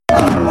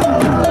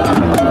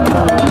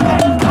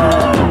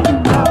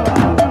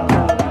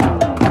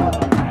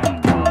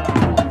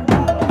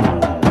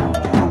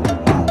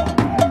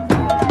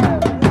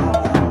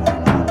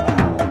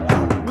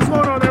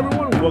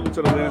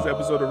To the latest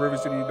episode of River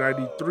City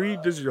 93.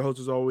 This is your host,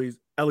 as always,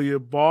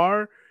 Elliot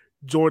Barr.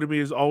 Joining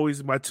me, as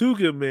always, my two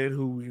good men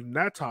who we've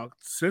not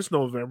talked since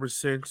November,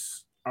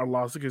 since our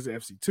loss against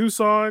FC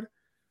Tucson.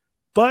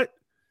 But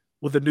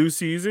with a new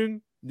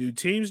season, new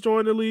teams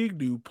join the league,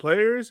 new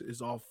players,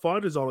 it's all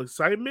fun, it's all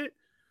excitement.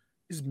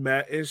 It's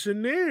Matt and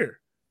Shanair.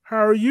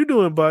 How are you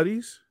doing,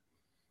 buddies?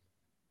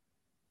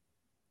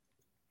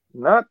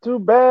 Not too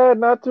bad,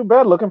 not too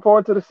bad. Looking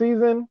forward to the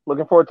season.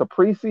 Looking forward to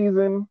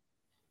preseason.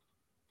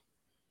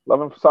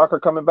 Loving soccer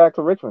coming back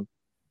to Richmond.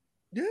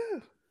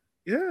 Yeah.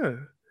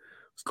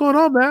 What's going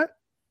on, Matt?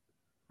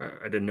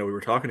 I didn't know we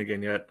were talking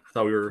again yet. I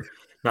thought we were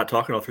not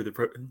talking all through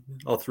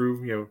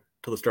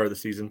till the start of the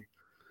season.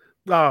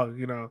 Oh,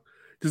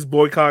 just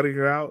boycotting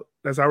her out.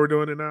 That's how we're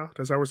doing it now.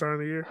 That's how we're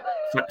starting the year.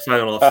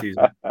 Silent off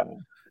season.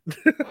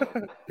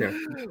 Yeah,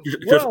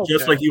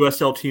 just like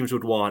USL teams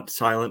would want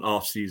silent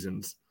off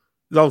seasons.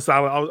 No,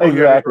 silent.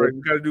 Exactly.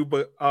 We got to do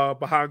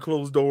behind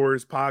closed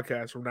doors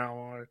podcast from now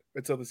on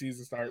until the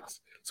season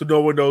starts, so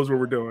no one knows what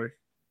we're doing.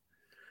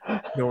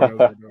 No one knows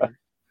what we're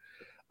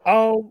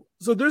doing.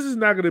 So this is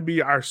not going to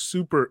be our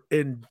super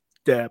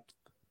in-depth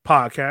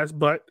podcast,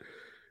 but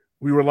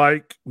we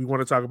want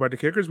to talk about the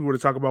kickers. We want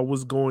to talk about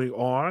what's going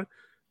on,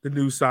 the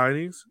new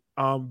signings.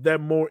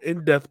 That more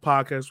in-depth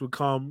podcast would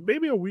come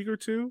maybe a week or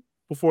two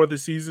before the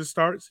season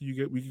starts. We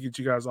can get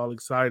you guys all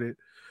excited.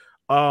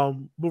 But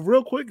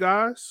real quick,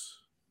 guys.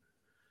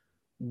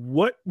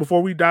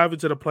 Before we dive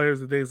into the players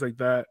and things like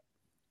that,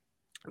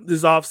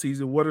 this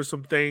offseason, what are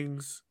some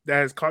things that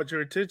has caught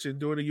your attention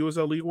during the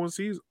USL League One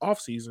season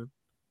off season?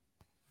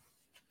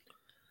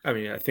 I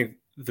mean, I think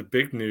the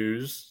big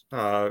news,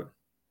 from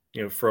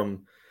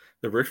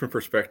the Richmond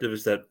perspective,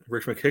 is that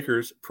Richmond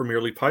Kickers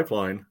Premier League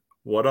pipeline.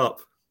 What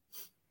up?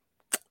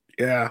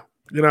 Yeah,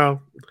 your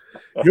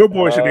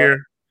boy Shanair,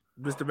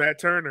 Mr. Matt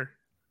Turner.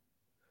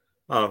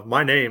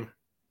 My name.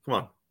 Come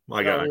on.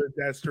 My guy.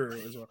 That's true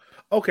as well.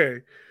 Okay,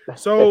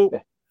 so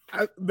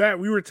Matt,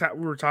 we were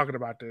talking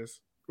about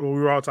this. Well, we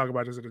were all talking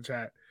about this in the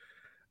chat.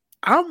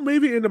 I'm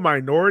maybe in the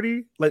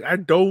minority. Like, I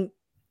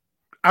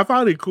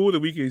find it cool that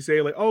we can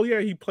say, like, oh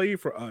yeah, he played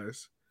for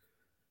us,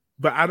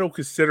 but I don't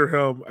consider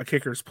him a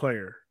kickers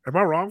player. Am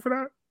I wrong for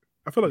that?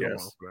 I feel like I'm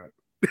wrong for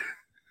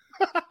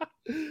that.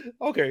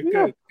 Okay,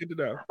 yeah. Good to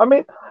know. I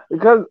mean,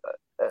 because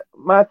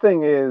my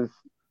thing is,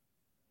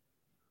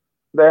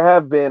 there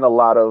have been a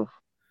lot of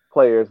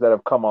players that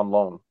have come on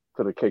loan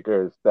to the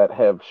Kickers that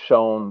have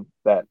shown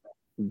that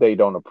they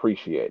don't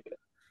appreciate it.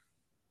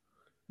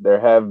 There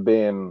have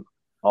been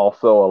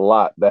also a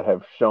lot that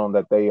have shown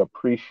that they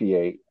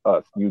appreciate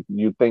us.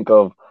 You think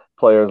of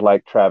players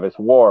like Travis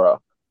Wara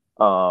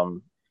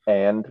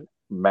and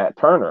Matt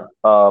Turner.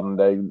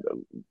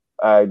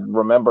 I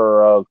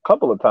remember a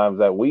couple of times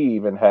that we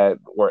even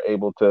were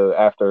able to,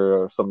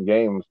 after some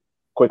games,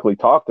 quickly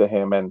talk to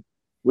him, and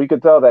we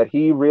could tell that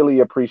he really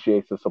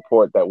appreciates the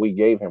support that we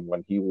gave him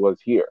when he was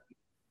here.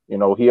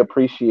 He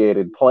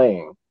appreciated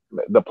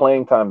the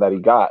playing time that he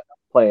got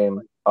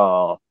playing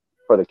for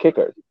the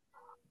Kickers.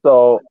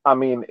 So, I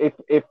mean,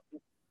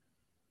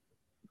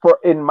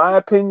 in my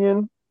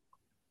opinion,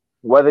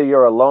 whether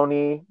you're a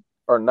loanee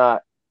or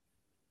not,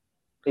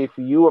 if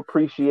you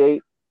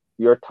appreciate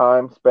your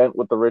time spent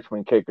with the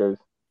Richmond Kickers,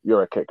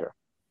 you're a kicker.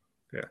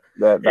 Yeah,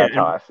 that's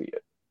how I see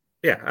it.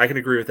 Yeah, I can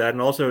agree with that.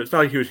 And also, it's not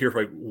like he was here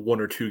for like one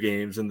or two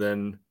games and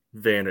then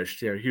vanished.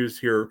 He was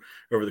here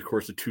over the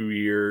course of 2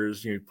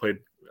 years. He played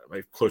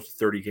like close to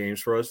 30 games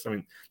for us. I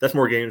mean, that's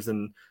more games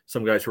than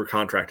some guys who were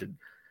contracted,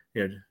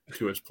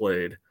 to us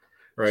played,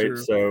 right? Sure.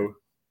 So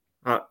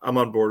I'm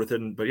on board with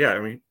it. But yeah, I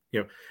mean,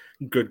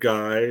 good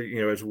guy,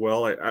 as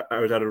well. I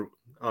was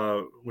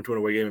went to an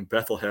away game in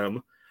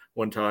Bethlehem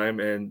one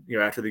time, and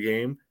after the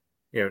game,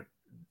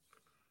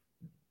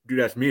 dude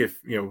asked me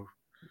if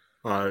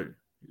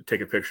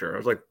take a picture. I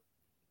was like,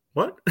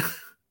 what?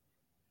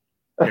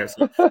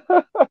 So,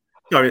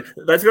 I mean,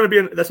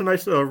 that's a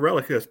nice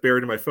relic that's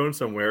buried in my phone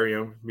somewhere.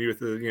 Me with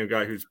the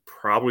guy who's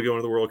probably going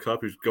to the World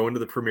Cup, who's going to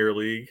the Premier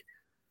League.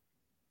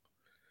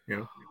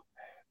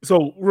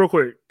 So real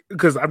quick,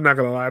 because I'm not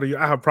gonna lie to you,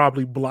 I have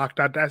probably blocked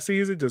out that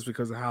season just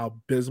because of how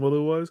abysmal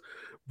it was.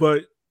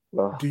 But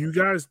do you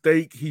guys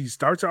think he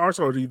starts at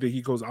Arsenal, or do you think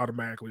he goes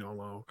automatically on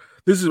loan?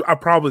 No,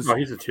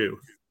 he's a 2.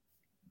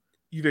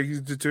 You think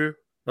he's the 2?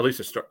 At least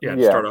to start. Yeah,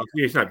 to start off.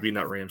 He's not beating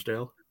out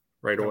Ramsdale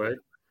right away.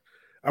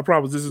 I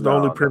promise this is the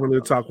only Premier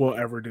League talk we'll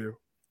ever do.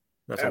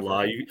 That's a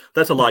lie.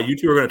 That's a lie. You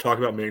two are going to talk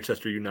about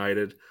Manchester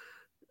United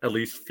at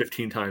least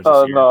 15 times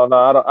this year. No,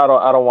 I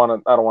don't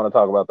want to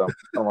talk about them.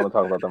 I don't want to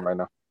talk about them right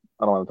now.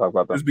 I don't want to talk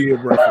about them. Just be a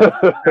breath.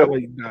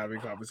 Not having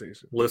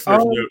conversation.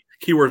 Listeners,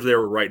 keywords there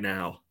right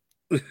now.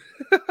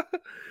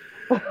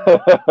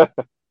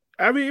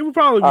 I mean, it would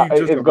probably be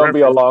just it's going to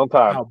be a long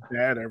time. How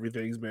bad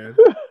everything's been.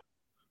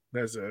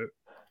 That's it.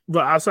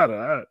 But outside of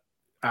that,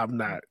 I'm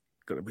not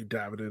going to be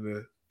diving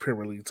into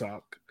Premier League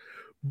talk.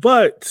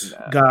 But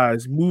Nah.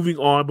 guys, moving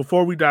on,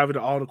 before we dive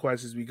into all the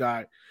questions we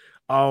got,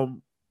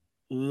 do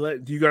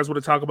you guys want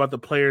to talk about the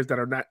players that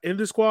are not in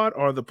the squad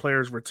or the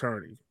players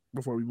returning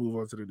before we move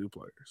on to the new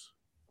players?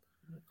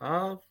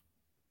 Uh,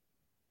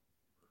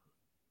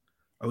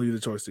 I'll leave the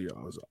choice to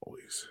y'all as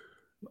always.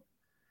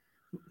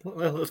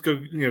 well, let's go.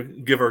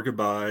 Give our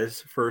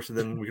goodbyes first, and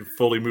then we can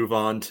fully move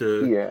on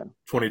to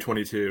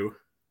 2022.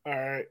 All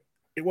right.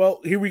 Well,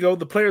 here we go.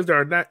 The players that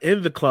are not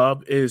in the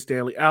club is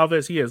Stanley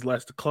Alves. He has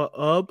left the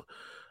club.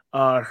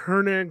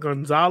 Hernan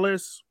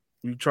Gonzalez.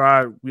 We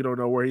tried. We don't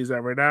know where he's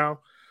at right now.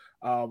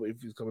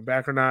 If he's coming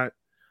back or not.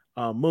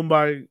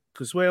 Mumbai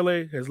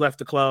Kuswele has left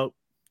the club.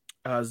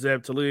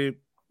 Zeb Talib,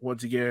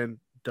 once again,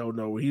 don't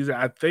know where he's at.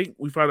 I think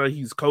we found out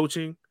he's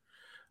coaching.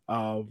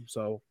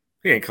 So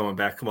he ain't coming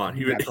back. Come on,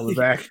 he's not coming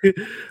back.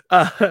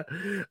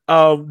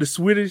 The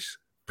Swedish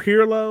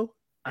Pirlo,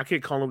 I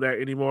can't call him that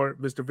anymore.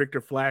 Mr.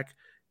 Victor Flack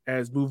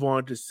has moved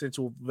on to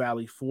Central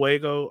Valley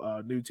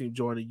Fuego, new team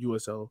joining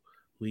USL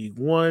League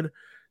One.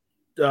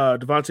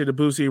 Devontae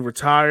Debussy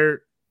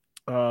retired.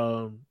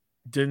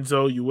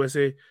 Denzo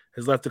USA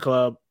has left the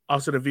club.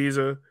 Austin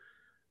Avisa,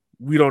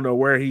 we don't know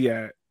where he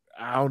at.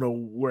 I don't know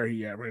where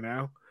he at right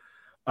now.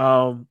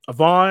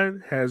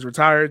 Avon has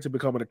retired to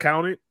become an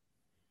accountant.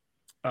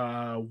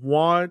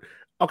 Juan,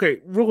 okay,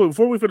 real quick,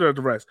 before we finish up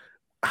the rest,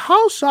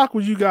 how shocked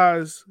were you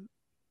guys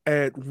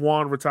at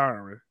Juan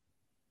retiring?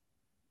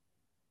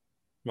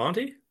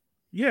 Monty?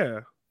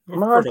 Yeah.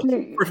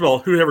 Monty. First of all,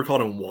 who ever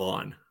called him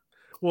Juan?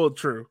 Well,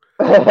 true.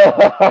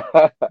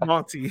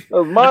 Monty. It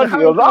was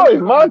Monty. It was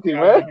always Monty,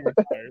 man.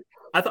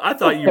 I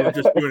thought you were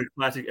just doing a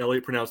classic LA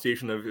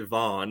pronunciation of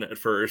Yvonne at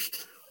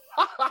first.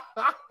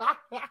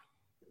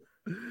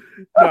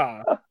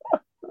 Nah.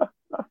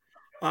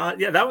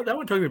 Yeah, that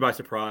one took me by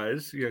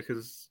surprise. Yeah,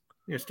 because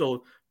still a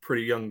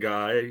pretty young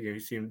guy. He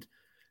seemed,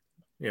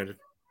 to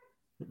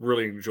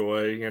really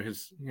enjoy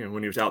his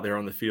when he was out there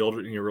on the field.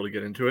 Really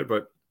get into it.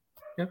 But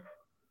yeah,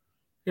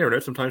 you never know.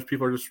 Sometimes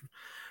people are just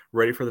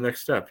ready for the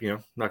next step.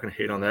 Not going to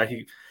hate on that.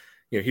 He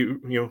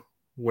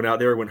went out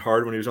there, went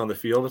hard when he was on the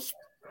field. That's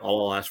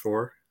all I'll ask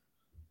for.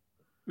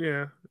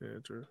 Yeah,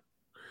 true.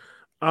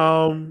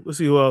 Let's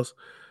see who else.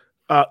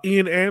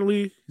 Ian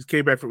Antley, he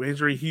came back from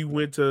injury. He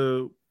went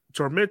to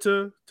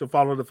Tormenta to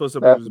follow the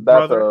footsteps of his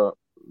brother.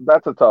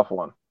 That's a tough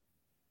one.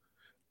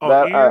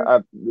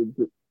 Oh,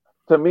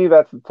 to me,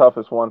 that's the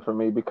toughest one for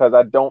me because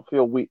I don't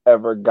feel we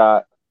ever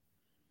got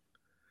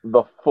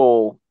the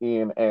full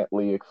Ian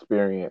Antley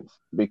experience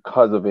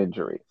because of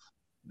injuries.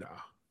 No,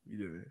 you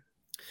didn't.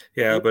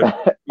 Yeah,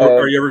 but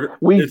are you ever?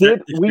 Is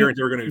that experience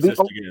ever going to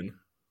exist again?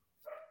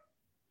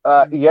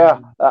 Yeah.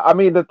 I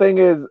mean, the thing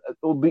is,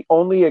 the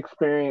only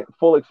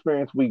full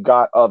experience we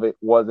got of it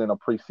was in a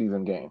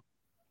preseason game.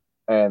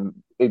 And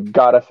it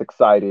got us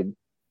excited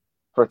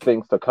for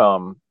things to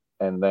come.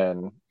 And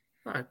then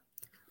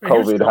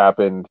COVID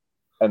happened,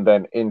 and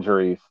then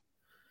injuries.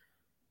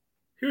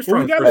 He was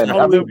we got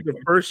all the way up to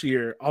the first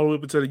year, all the way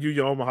up to the Yuya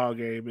Omaha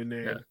game, and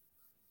then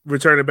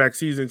returning back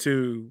season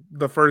 2,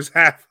 the first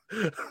half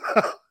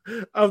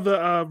of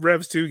the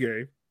Revs 2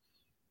 game.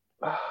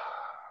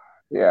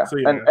 Yeah. So,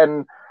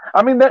 and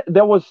I mean,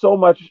 there was so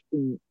much,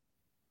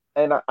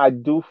 and I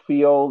do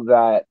feel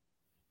that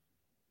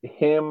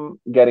him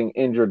getting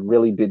injured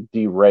really did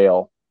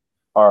derail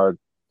our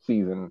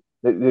season.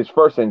 His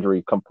first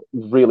injury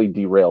really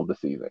derailed the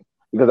season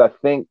because I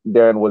think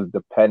Darren was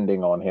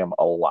depending on him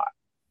a lot,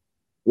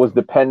 was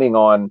depending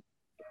on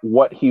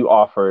what he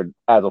offered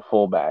as a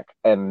fullback.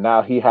 And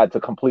now he had to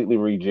completely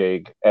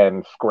rejig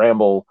and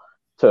scramble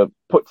to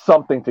put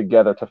something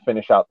together to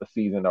finish out the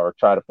season or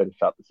try to finish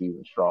out the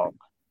season strong.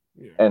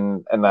 Yeah.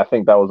 And I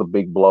think that was a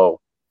big blow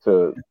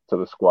to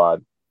the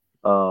squad.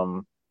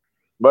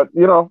 But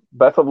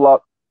best of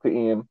luck to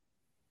Ian.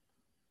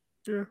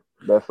 Yeah,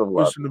 best of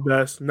luck. Wishing the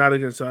best, not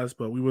against us,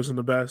 but we wish him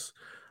the best.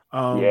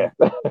 Yeah.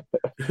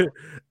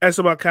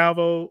 Esteban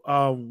Calvo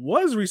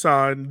was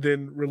re-signed,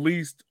 then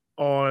released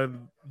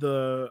on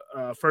the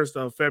 1st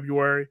of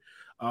February.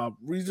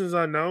 Reasons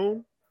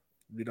unknown.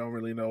 We don't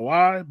really know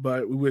why,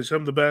 but we wish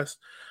him the best.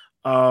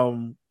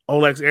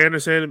 Olex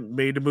Anderson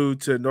made the move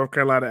to North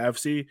Carolina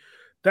FC.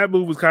 That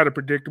move was kind of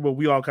predictable.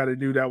 We all kind of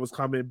knew that was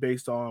coming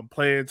based on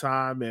playing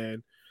time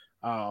and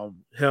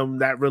him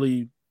not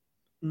really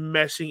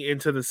meshing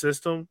into the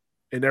system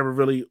and never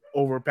really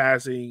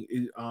overpassing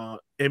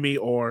Emmy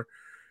or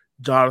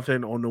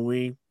Jonathan on the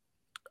wing.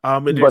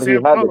 But he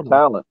had the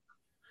talent.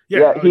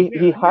 Yeah,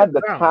 he had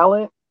the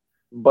talent,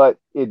 but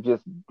it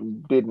just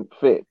didn't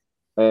fit.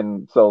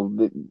 And so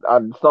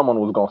someone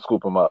was going to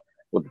scoop him up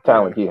with the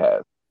talent he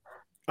has.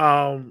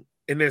 And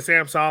then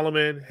Sam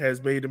Solomon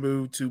has made the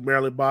move to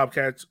Maryland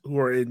Bobcats, who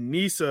are in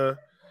NISA.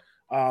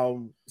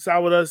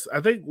 Sat with us, I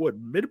think,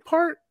 mid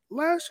part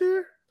last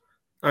year?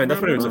 I mean,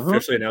 that's when it was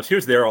officially announced. He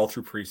was there all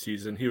through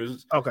preseason. He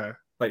was okay.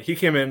 Like he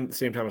came in at the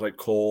same time as like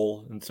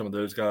Cole and some of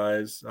those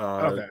guys.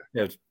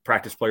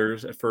 Practice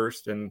players at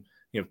first, and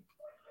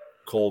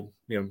Cole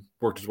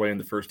worked his way in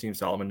the first team.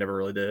 Solomon never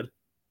really did.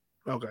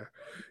 Okay.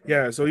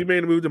 Yeah, so he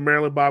made a move to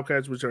Maryland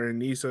Bobcats, which are in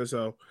NISA.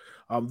 So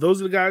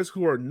those are the guys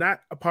who are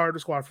not a part of the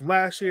squad from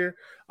last year.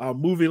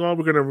 Moving on,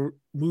 we're going to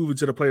move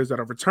into the players that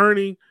are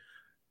returning.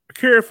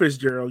 Akira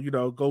Fitzgerald,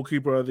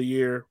 goalkeeper of the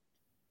year.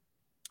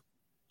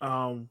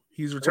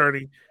 He's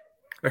returning.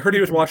 I heard he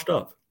was washed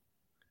up.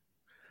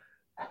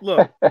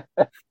 Look,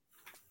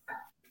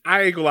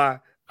 I ain't gonna lie.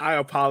 I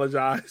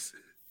apologize.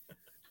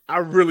 I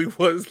really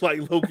was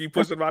like low-key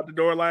pushing him out the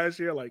door last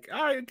year. Like,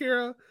 all right,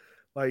 Akira.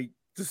 Like,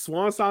 just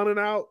swan sounding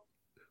out.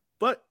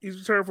 But he's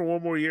returned for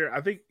one more year.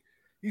 I think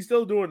he's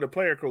still doing the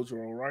player coach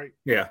role, right?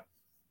 Yeah.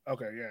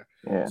 Okay,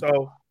 yeah.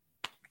 So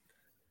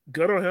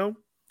good on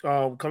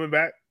him. Coming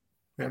back.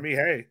 I mean,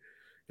 hey,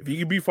 if he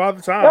can be Father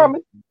Time,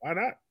 why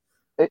not?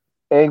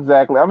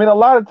 Exactly. I mean, a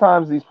lot of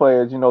times these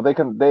players, they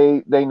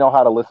know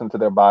how to listen to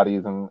their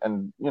bodies,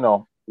 and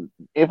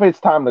if it's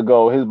time to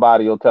go, his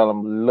body will tell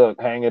him,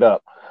 "Look, hang it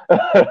up."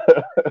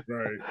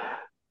 Right.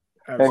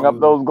 Absolutely. Hang up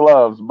those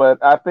gloves.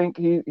 But I think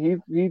he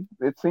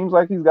it seems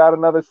like he's got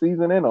another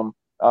season in him.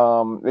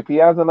 If he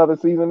has another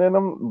season in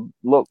him,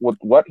 look, with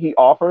what he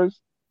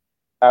offers,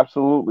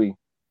 absolutely.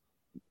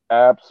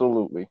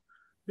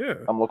 Yeah,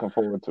 I'm looking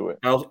forward to it.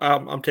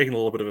 I'm taking a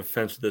little bit of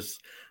offense to this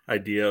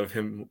idea of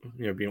him,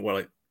 being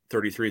like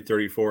 33,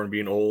 34 and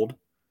being old.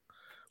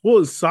 Well,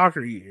 it's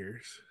soccer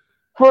years.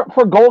 For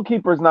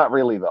goalkeepers, not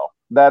really though.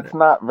 That's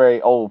not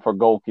very old for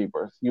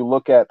goalkeepers. You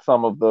look at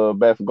some of the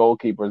best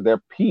goalkeepers;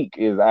 their peak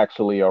is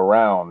actually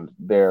around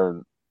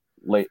their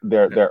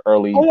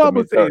early. All I'm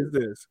gonna say 30s. is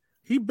this: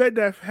 he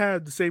better not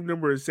have the same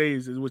number of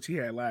saves as which he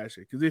had last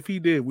year. Because if he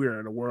did, we're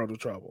in a world of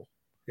trouble.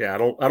 Yeah, I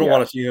don't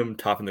want to see him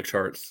topping the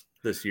charts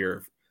this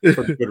year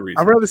for good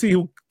reason. I'd rather see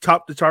him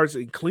top the charts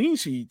in clean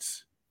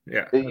sheets.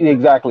 Yeah,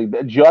 exactly.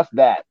 Just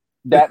that.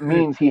 That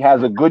means he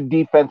has a good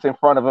defense in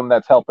front of him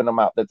that's helping him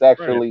out. That's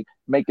actually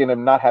making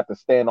him not have to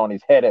stand on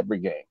his head every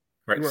game.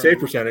 Right. Save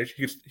percentage.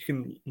 He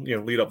can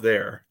lead up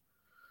there.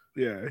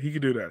 Yeah, he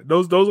can do that.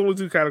 Those are only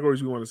two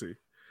categories we want to see.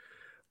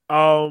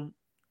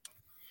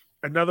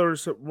 Another,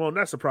 well,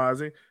 not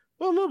surprising.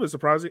 Well, a little bit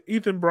surprising.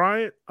 Ethan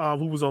Bryant,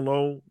 who was on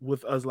loan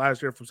with us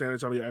last year from San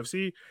Antonio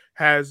FC,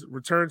 has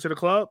returned to the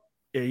club.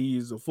 And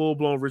he's a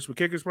full-blown Richmond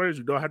Kickers player.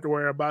 You don't have to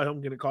worry about him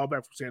getting called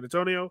back from San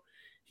Antonio.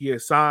 He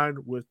has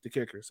signed with the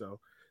Kicker. So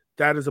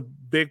that is a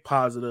big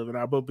positive in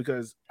our book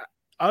because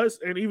us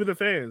and even the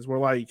fans were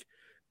like,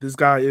 this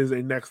guy is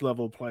a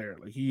next-level player.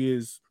 Like, he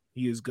is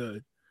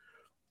good.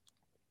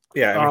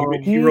 Yeah, I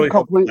mean, he really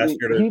helped last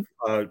year to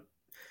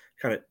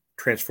kind of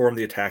transform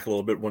the attack a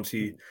little bit once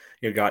he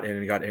got in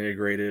and got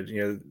integrated.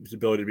 His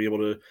ability to be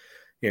able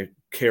to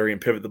carry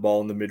and pivot the ball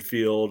in the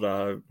midfield.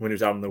 When he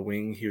was out on the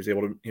wing, he was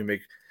able to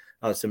make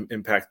some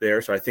impact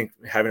there. So I think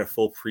having a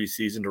full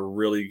preseason to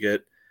really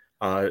get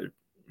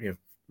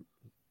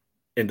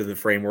into the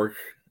framework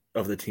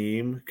of the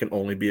team can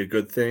only be a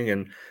good thing.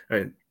 And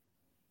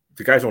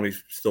the guy's only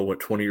still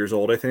 20 years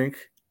old, I think.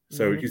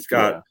 So he's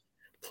got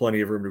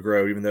plenty of room to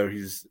grow, even though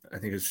he's, I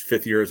think, his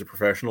 5th year as a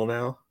professional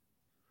now.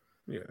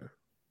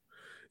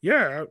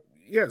 Yeah,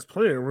 it's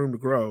plenty of room to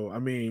grow. I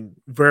mean,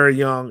 very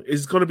young.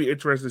 It's going to be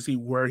interesting to see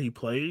where he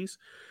plays.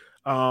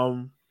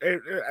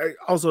 It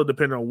also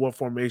depends on what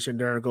formation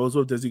Darren goes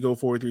with. Does he go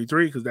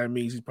 4-3-3? Because that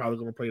means he's probably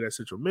going to play that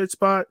central mid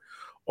spot.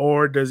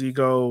 Or does he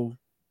go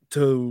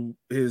to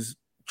his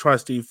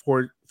trusty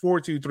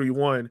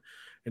 4-2-3-1?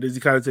 And does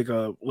he kind of take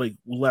a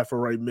left or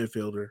right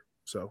midfielder?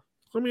 So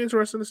it's going to be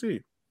interesting to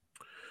see.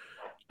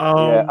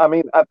 I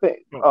mean, I think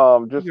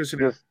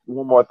just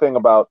one more thing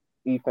about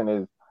Ethan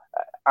is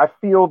I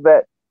feel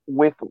that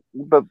with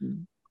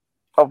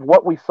of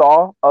what we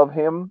saw of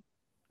him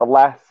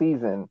last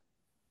season,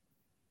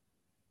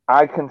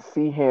 I can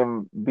see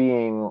him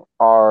being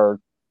our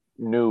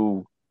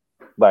new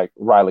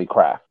Riley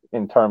Kraft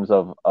in terms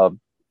of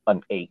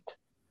an 8,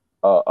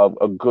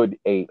 a good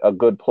 8, a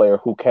good player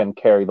who can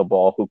carry the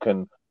ball, who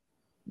can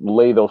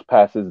lay those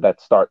passes that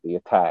start the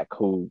attack,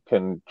 who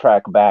can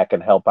track back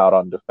and help out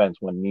on defense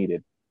when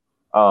needed.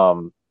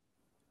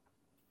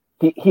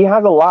 He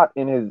has a lot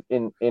in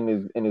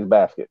his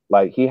basket.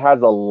 Like, he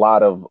has a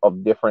lot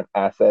of different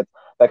assets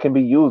that can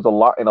be used in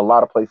a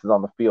lot of places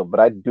on the field. But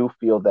I do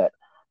feel that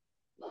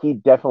he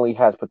definitely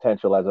has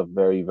potential as a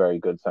very, very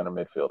good center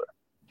midfielder.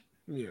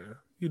 Yeah,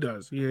 he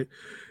does.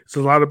 It's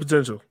a lot of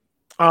potential.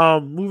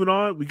 Moving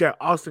on, we got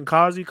Austin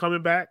Kazi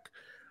coming back.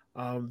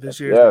 This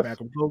year's the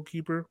backup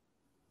goalkeeper.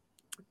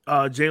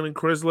 Jalen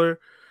Crisler,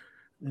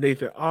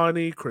 Nathan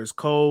Ani, Chris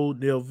Cole,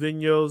 Neil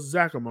Vignos,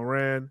 Zachary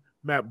Moran,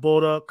 Matt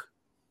Bullock.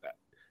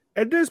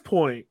 At this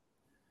point,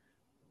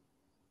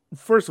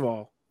 first of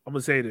all, I'm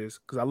gonna say this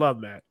because I love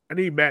Matt. I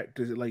need Matt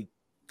to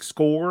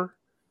score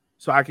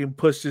so I can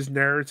push this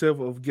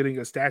narrative of getting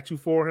a statue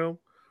for him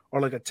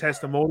or a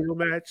testimonial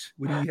match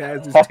when he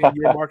has his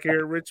 10-year mark here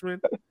in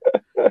Richmond.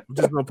 I'm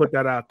just gonna put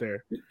that out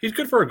there. He's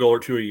good for a goal or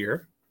two a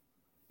year.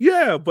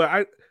 Yeah,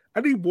 but I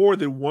need more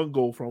than one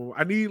goal from him.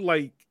 I need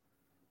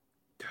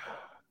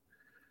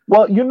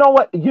Well, you know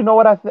what?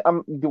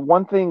 The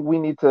one thing we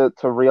need to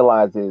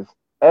realize is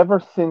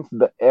ever since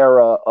the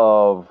era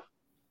of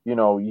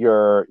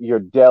your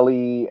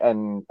Delhi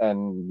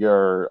and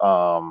your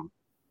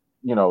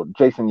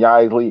Jason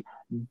Yaisley,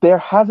 there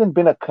hasn't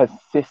been a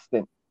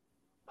consistent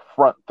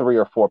front 3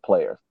 or 4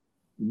 players.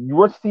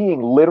 You're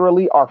seeing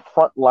literally our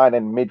front line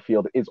and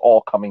midfield is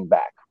all coming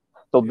back.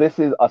 So this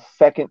is a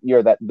second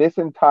year that this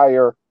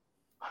entire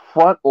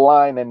front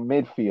line and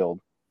midfield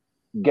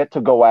get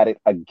to go at it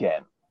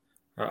again.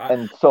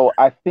 And so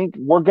I think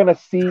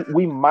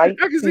we might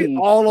see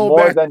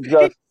more than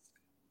just.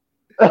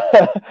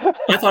 I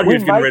thought he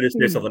was getting ready to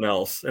say something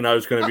else, and I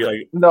was going to be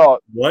like, "No,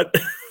 what?"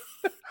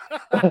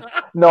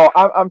 No,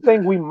 I'm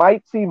saying we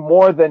might see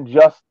more than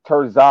just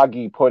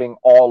Terzaghi putting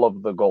all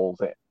of the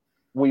goals in.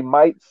 We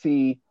might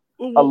see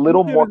a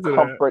little more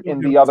comfort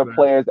in the other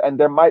players, and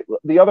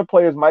the other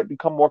players might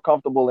become more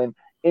comfortable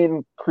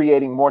in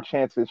creating more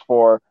chances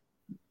for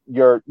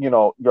your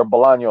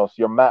Bolaños,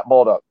 your Matt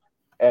Baldock,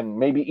 and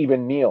maybe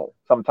even Neil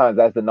sometimes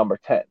as the number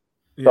 10.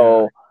 Yeah.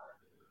 So.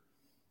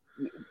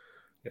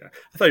 Yeah,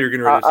 I thought you were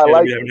going to say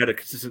that we haven't had a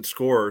consistent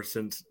score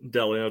since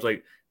Delhi. And I was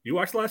like, you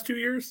watched the last 2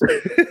 years?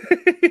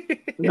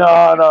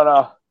 No.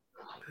 No.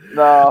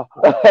 No,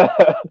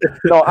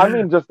 I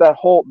mean just that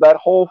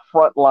whole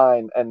front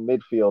line and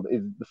midfield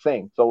is the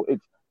same. So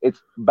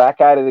it's back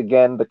at it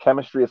again. The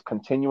chemistry is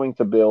continuing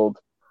to build.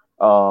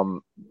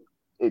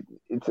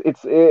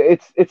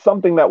 It's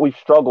something that we've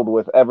struggled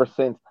with ever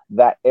since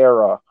that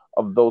era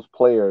of those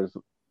players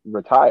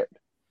retired.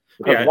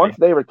 Because once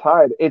they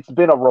retired, it's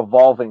been a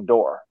revolving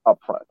door up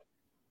front.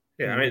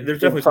 Yeah, I mean, there's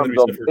definitely something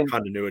to be said for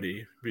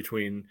continuity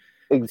between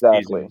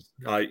exactly.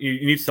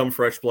 You need some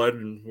fresh blood,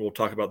 and we'll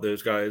talk about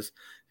those guys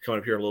coming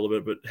up here in a little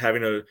bit. But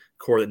having a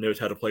core that knows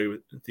how to play with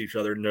each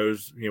other,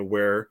 knows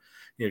where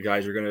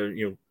guys are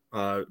going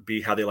to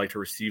be, how they like to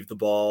receive the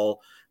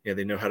ball.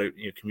 They know how to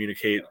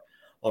communicate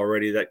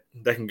already. That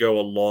can go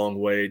a long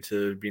way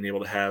to being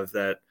able to have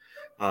that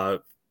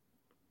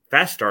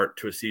fast start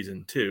to a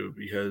season too,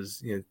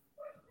 because you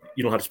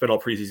don't have to spend all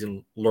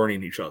preseason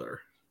learning each other.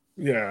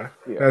 Yeah,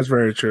 that's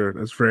very true.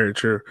 That's very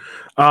true.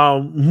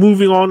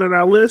 Moving on in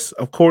our list,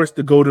 of course,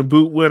 the Golden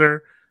Boot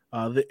winner,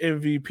 the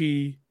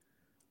MVP,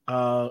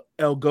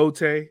 El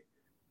Gote,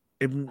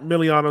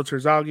 Emiliano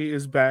Terzaghi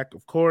is back,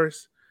 of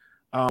course.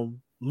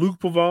 Luke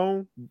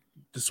Pavone,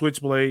 the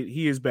Switchblade,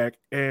 he is back.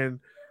 And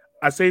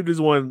I saved this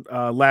one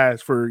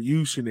last for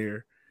you,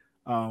 Shanir,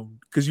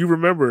 because you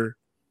remember,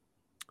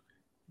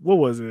 what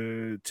was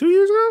it, 2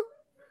 years ago?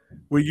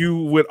 Where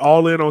you went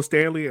all in on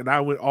Stanley and I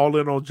went all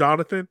in on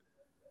Jonathan.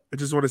 I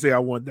just want to say I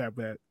won that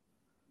bet.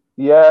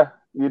 Yeah,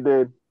 you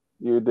did.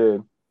 It's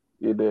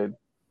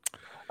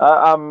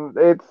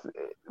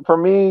for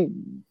me.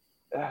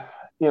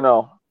 You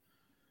don't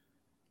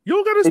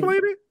gotta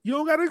explain it. You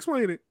don't gotta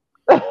explain it.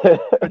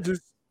 I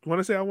just want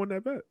to say I won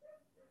that bet.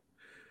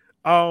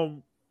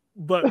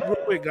 But real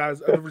quick, guys,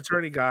 the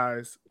returning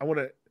guys, I want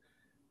to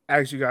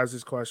ask you guys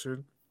this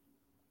question: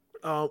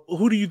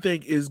 who do you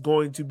think is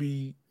going to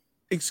be,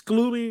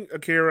 excluding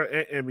Akira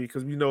and Emmy,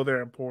 because we know they're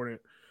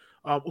important?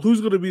 Who's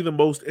going to be the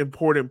most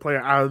important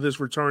player out of this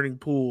returning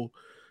pool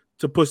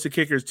to push the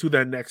Kickers to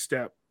that next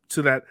step,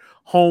 to that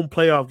home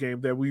playoff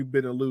game that we've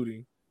been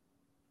alluding?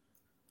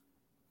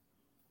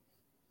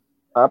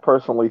 I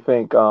personally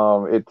think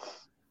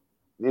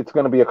it's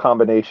going to be a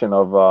combination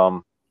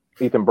of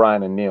Ethan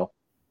Bryan and Neil.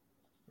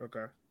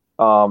 Okay.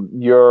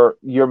 Your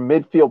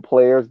midfield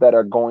players that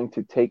are going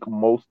to take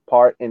most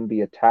part in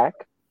the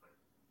attack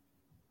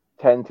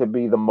tend to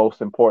be the most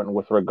important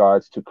with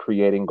regards to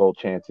creating goal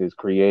chances,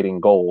 creating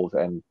goals,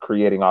 and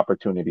creating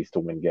opportunities to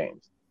win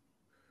games.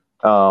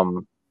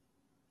 The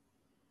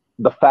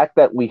fact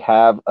that we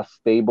have a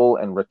stable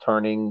and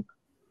returning,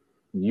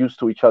 used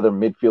to each other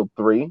midfield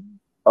three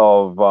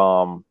of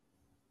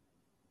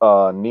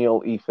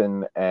Neil,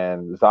 Ethan,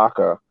 and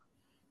Zaka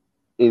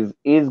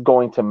is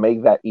going to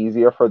make that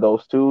easier for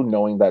those two,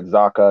 knowing that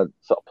Zaka,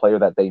 a player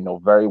that they know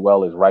very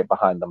well, is right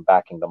behind them,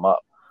 backing them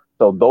up.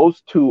 So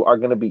those two are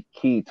going to be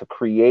key to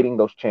creating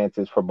those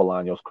chances for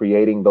Bolaños,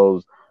 creating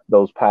those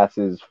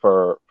passes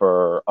for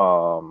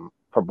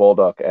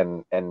Baldock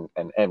and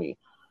Emmy.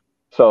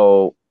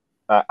 So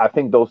I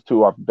think those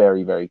two are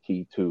very, very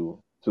key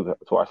to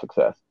our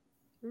success.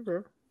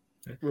 Okay.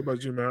 What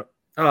about you, Matt?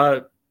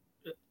 I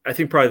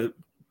think probably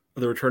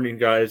the returning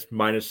guys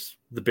minus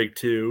the big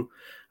two.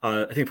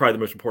 I think probably the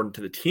most important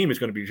to the team is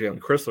going to be Jalen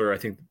Chrysler. I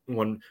think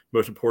one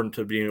most important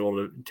to being able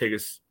to take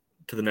us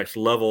to the next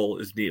level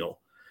is Neil.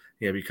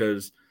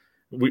 Because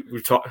we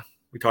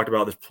talked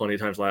about this plenty of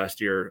times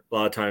last year. A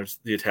lot of times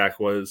the attack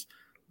was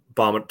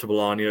bomb it to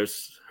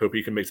Bolaños, hope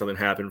he can make something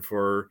happen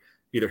for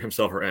either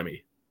himself or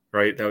Emmy,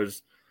 right? That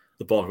was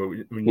the bulk of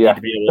it. We need to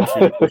be able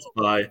to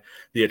diversify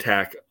the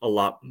attack a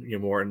lot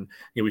more. And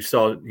we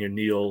saw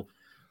Neil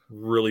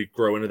really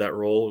grow into that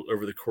role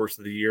over the course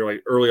of the year.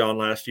 Like early on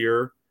last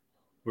year,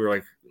 we were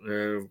like,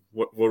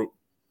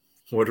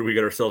 what did we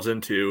get ourselves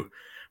into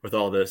with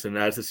all this? And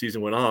as the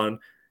season went on,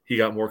 he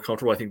got more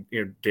comfortable. I think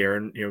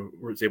Darren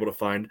was able to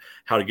find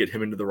how to get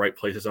him into the right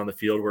places on the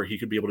field where he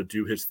could be able to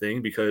do his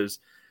thing, because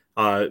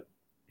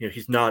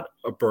he's not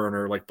a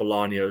burner like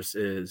Bolaños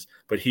is,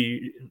 but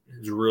he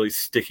is really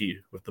sticky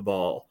with the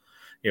ball.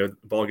 The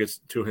ball gets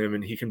to him,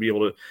 and he can be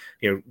able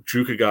to,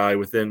 juke a guy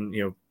within,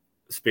 the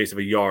space of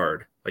a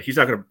yard. Like, he's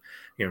not going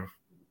to,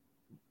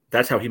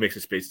 that's how he makes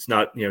his space. It's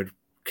not,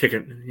 kick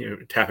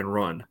and, tap and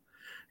run,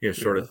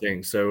 sort of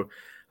thing. So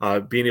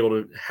being able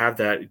to have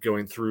that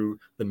going through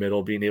the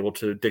middle, being able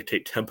to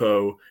dictate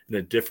tempo in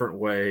a different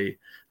way,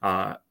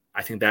 I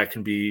think that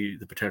can be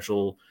the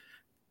potential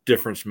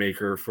difference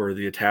maker for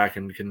the attack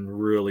and can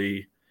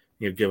really,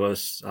 give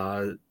us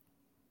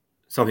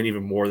something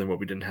even more than what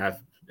we didn't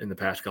have in the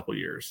past couple of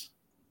years.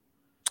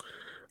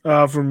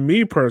 For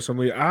me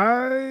personally,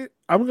 I'm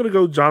going to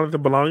go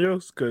Jonathan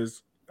Bolaños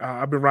because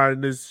I've been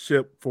riding this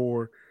ship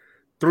for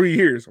 3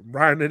 years. I'm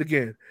riding it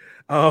again.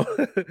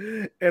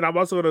 And I'm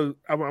also going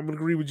to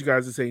agree with you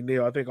guys to say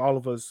Neil. I think all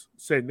of us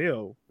said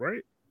Neil,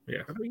 right?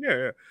 Yeah. I think,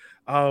 yeah.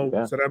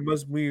 So that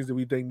must mean that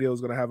we think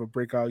Neil's going to have a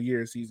breakout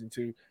year in season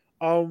 2.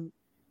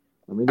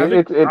 I mean,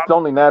 it's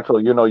only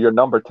natural, you're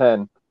number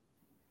 10.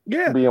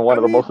 Yeah, being one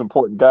of the most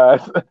important guys.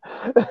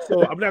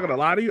 So I'm not gonna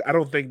lie to you. I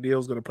don't think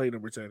Neil's gonna play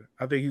number 10.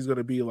 I think he's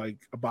gonna be like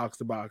a box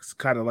to box,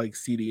 kind of like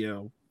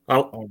CDM. I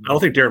don't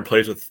think Darren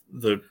plays with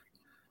the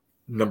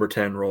number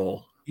 10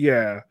 role.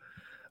 Yeah.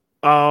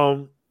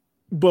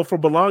 But for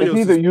Bolaños, it's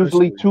either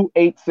usually 2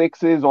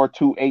 8-6s or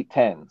 2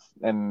 8-10s,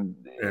 and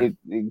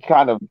it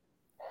kind of.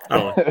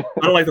 I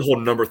don't like the whole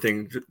number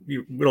thing.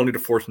 We don't need to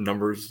force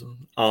numbers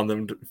on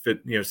them to fit,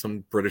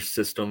 some British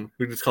system.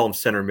 We just call them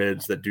center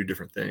mids that do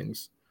different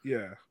things.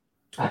 Yeah.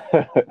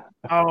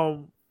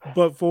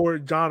 But for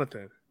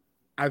Jonathan,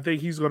 I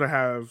think he's going to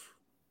have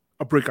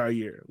a breakout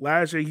year.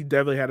 Last year, he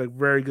definitely had a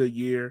very good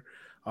year.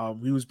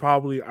 He was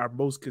probably our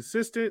most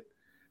consistent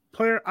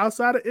player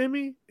outside of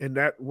Emmy, and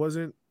that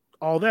wasn't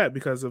all that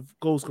because of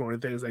goal scoring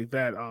and things like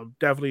that.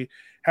 Definitely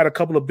had a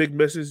couple of big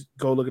misses.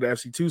 Go look at the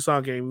FC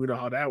Tucson game. We know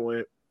how that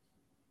went.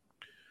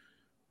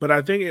 But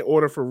I think in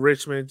order for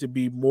Richmond to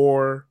be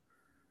more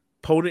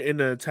potent in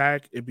the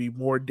attack, it'd be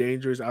more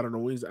dangerous out of the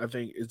wings. I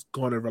think it's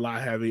going to rely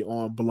heavy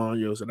on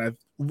Bolaños, and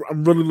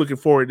I'm really looking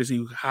forward to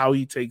see how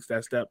he takes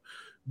that step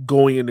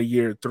going into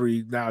year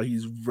 3. Now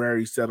he's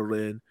very settled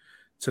in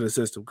to the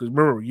system. Because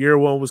remember, year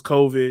 1 was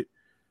COVID,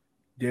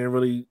 didn't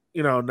really,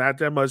 not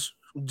that much.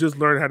 Just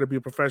learned how to be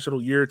a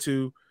professional. Year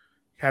 2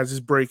 has his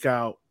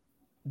breakout.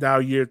 Now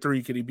year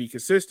 3, can he be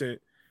consistent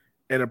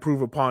and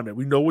improve upon it?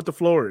 We know what the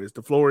floor is.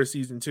 The floor is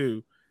season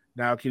 2.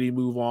 Now, can he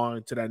move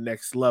on to that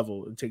next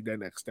level and take that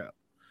next step?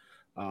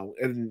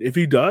 And if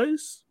he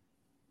does,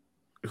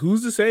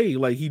 who's to say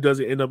like he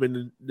doesn't end up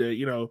in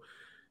the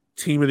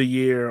team of the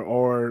year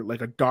or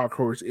like a dark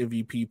horse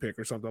MVP pick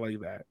or something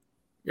like that?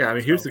 Yeah, I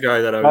mean, here's the guy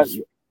that I was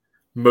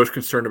most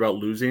concerned about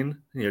losing,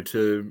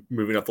 to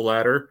moving up the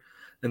ladder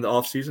in the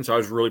offseason. So I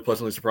was really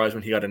pleasantly surprised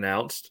when he got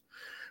announced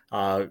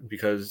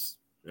because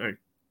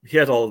he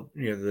has all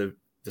the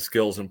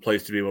skills in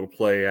place to be able to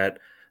play at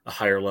a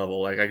higher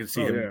level. Like I could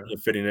see him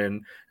fitting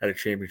in at a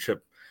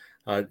championship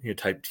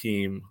type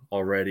team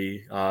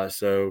already.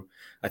 So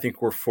I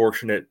think we're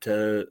fortunate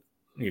to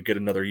get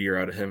another year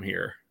out of him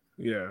here.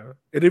 Yeah,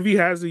 and if he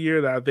has the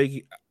year that I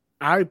think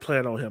I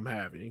plan on him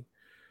having,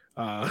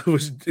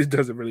 which it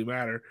doesn't really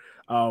matter.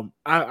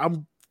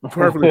 I'm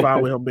perfectly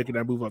fine with him making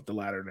that move up the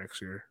ladder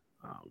next year.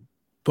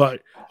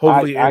 But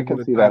hopefully, I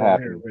can see that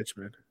happening.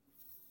 Richmond.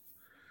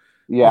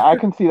 Yeah, I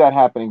can see that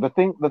happening. The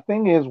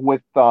thing is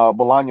with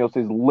Bolaños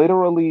is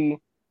literally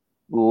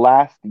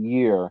last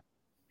year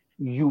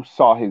you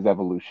saw his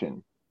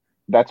evolution.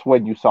 That's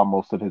when you saw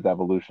most of his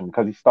evolution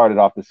because he started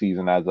off the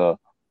season as a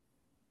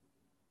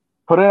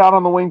put it out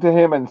on the wing to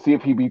him and see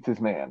if he beats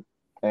his man.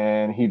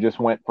 And he just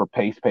went for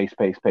pace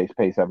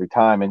every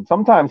time. And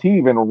sometimes he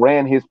even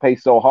ran his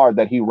pace so hard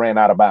that he ran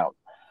out of bounds.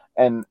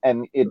 And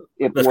that's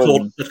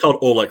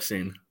called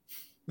Olexing.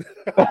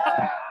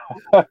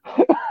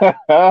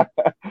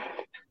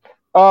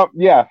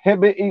 Yeah,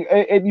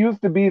 it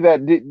used to be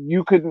that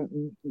you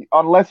couldn't,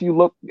 unless you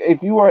look,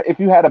 if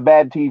you had a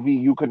bad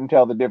TV, you couldn't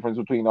tell the difference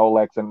between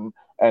Olex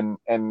and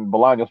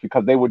Bolaños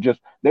because they were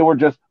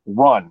just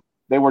run.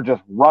 They were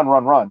just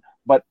run.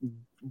 But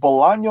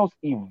Bolaños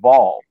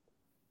evolved.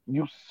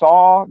 You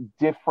saw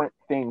different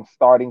things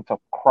starting to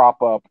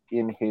crop up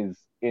in his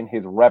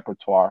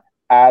repertoire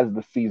as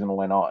the season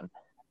went on.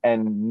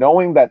 And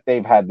knowing that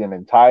they've had an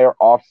entire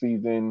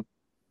offseason,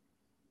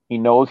 he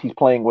knows he's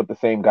playing with the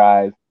same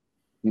guys.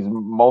 He's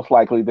most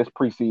likely this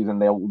preseason,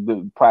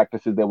 the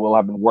practices that we'll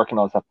have been working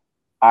on stuff.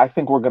 I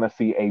think we're going to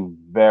see a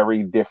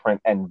very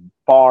different and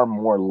far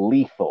more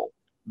lethal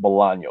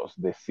Bolaños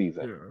this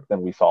season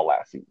than we saw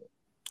last season.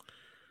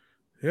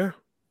 Yeah.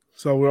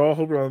 So we're all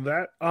hoping on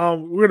that.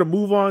 We're going to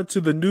move on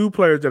to the new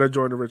players that are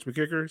joining the Richmond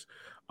Kickers.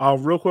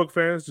 Real quick,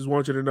 fans, just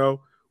want you to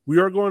know, we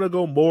are going to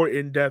go more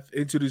in-depth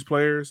into these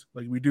players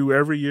like we do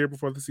every year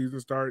before the season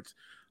starts.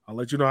 I'll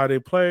let you know how they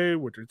play,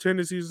 what their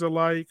tendencies are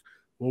like,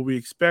 what we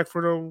expect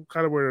for them,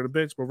 kind of where they're on the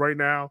bench. But right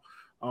now,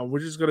 we're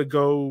just going to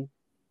go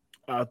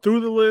through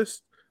the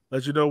list,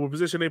 let you know what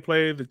position they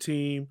play, the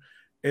team,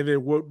 and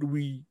then what do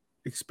we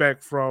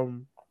expect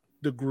from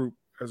the group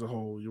as a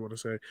whole, you want to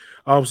say.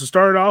 So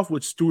started off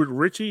with Stuart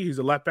Ritchie. He's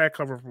a left back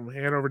coming from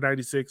Hanover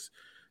 96-2.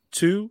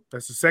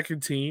 That's the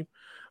second team.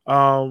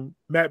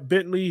 Matt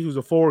Bentley, who's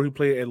a forward who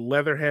played at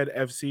Leatherhead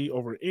FC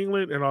over in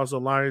England and also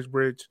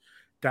Lionsbridge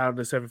down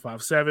to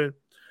 757.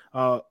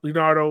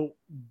 Leonardo,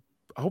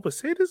 I hope I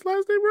say this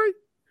last name right.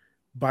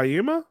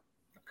 Baima?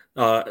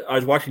 I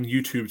was watching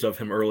YouTubes of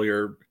him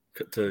earlier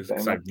because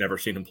I've never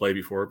seen him play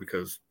before,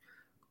 because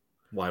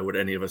why would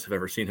any of us have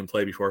ever seen him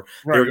play before?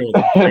 Right. They were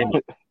going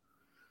with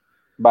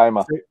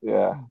Baima.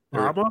 Yeah.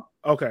 Baima?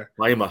 Okay.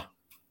 Baima.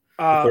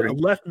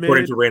 Left mid.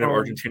 According to a random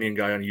Argentinian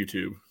guy on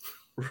YouTube.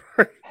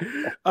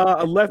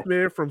 A left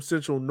mid from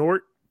Central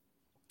North.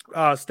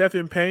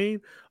 Stephen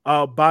Payne.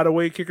 By the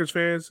way, Kickers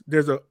fans,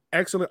 there's an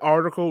excellent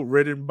article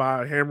written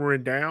by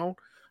Hammering Down.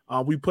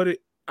 I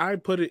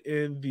put it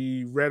in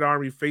the Red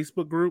Army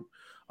Facebook group.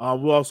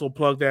 We'll also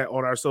plug that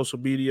on our social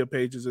media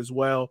pages as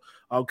well.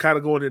 Kind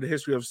of going into the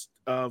history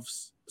of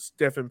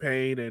Stephen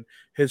Payne and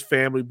his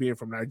family being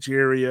from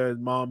Nigeria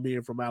and mom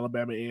being from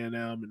Alabama A&M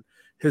and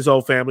his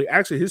whole family.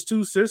 Actually, his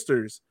two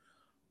sisters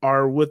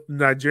are with the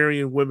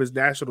Nigerian women's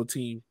national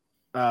team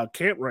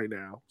camp right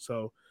now.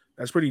 So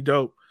that's pretty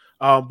dope.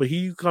 But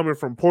he's coming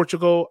from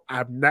Portugal.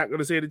 I'm not going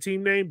to say the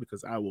team name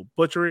because I will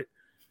butcher it.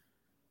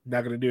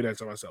 Not going to do that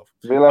to myself.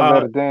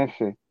 Vila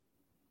Verdense.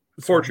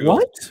 Portugal.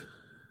 What?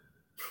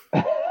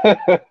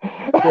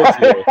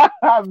 Portugal.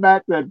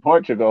 Matt said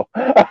Portugal.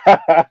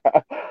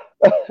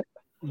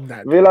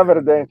 Vila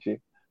Verdense.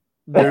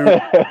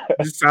 Dude,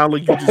 you sound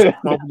like you just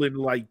mumbling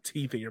like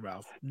teeth in your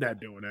mouth.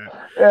 Not doing that.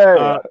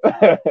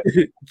 Yeah.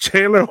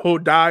 Chandler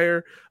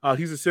O'Dyer,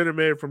 he's a center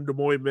man from Des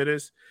Moines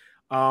Menace.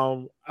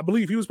 I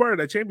believe he was part of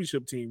that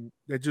championship team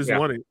that just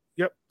won it.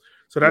 Yep.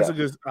 So that's a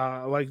good.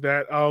 I like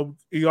that.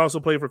 He also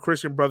played for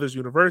Christian Brothers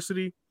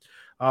University.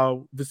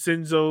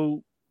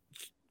 Vincenzo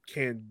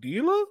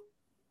Candela.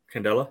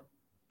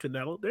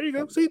 There you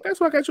go. See, that's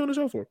what I got you on the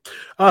show for.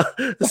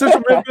 The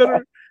central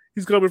midfielder.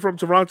 He's coming from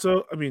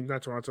Tormenta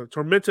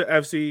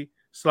FC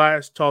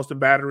 / Charleston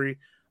Battery.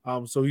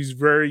 So he's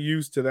very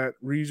used to that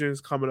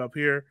regions coming up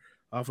here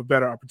for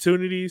better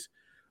opportunities.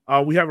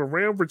 We have a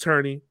Ram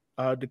returning,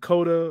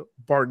 Dakota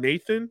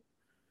Barnathan,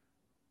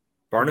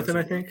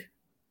 I think.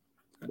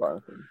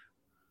 Barnathan.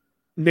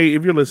 Nate,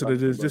 if you're listening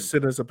to this, just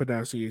send us a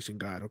pronunciation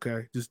guide,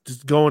 okay?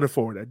 Just go in and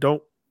forward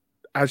that.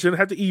 I shouldn't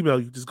have to email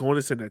you. Just go in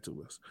and send that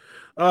to us.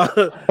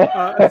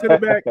 Center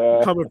back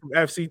coming from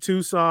FC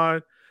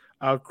Tucson.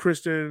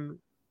 Christian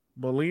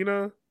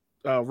Molina,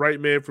 right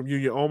mid from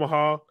Union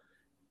Omaha,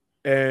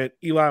 and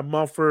Eli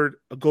Mumford,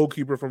 a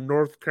goalkeeper from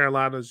North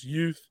Carolina's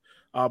youth.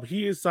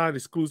 He is signed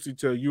exclusively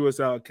to a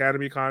USL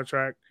Academy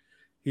contract.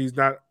 He's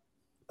not,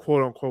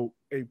 quote unquote,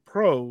 a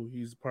pro.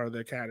 He's part of the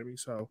academy.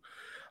 So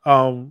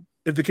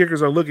if the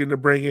Kickers are looking to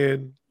bring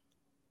in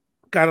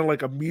kind of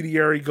like a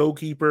mediary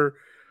goalkeeper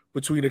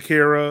between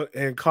Akira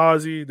and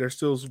Kazi, there's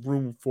still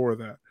room for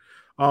that.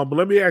 But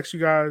let me ask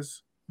you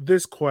guys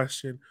this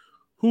question.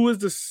 Who is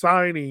the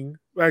signing?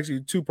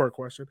 Actually, two-part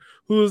question.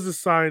 Who is the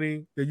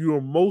signing that you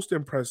are most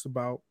impressed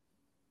about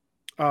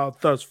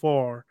thus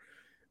far?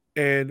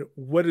 And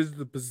what is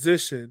the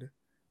position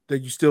that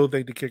you still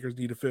think the Kickers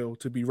need to fill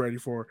to be ready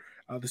for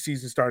the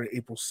season starting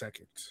April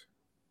 2nd?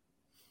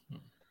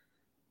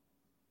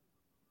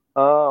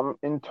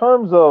 In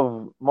terms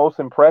of most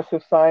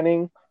impressive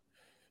signing,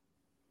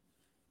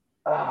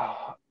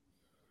 I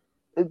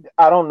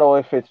don't know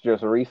if it's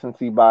just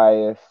recency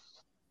bias,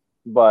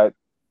 but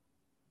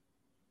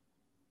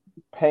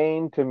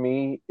Payne to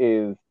me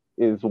is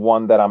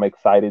one that I'm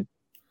excited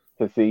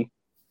to see.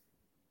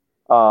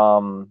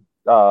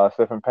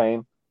 Stephen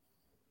Payne.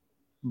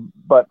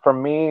 But for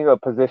me, a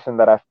position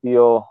that I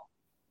feel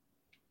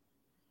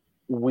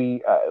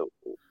we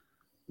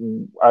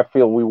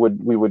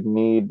would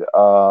need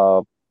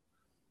a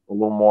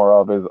little more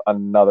of is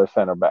another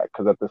center back,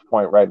 because at this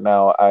point right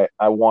now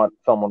I want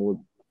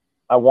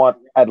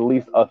at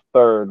least a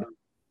third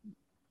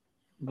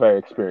very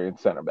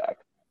experienced center back.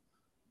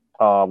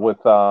 With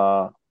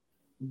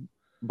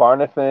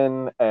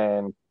Barnathan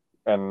and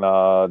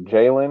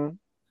Jalen,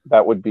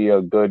 that would be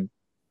a good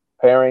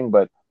pairing.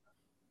 But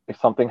if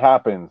something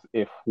happens,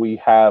 if we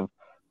have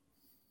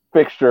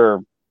fixture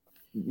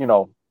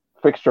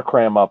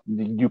cram up,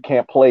 you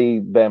can't play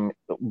them,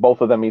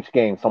 both of them each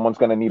game. Someone's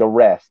going to need a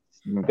rest.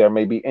 There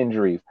may be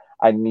injuries.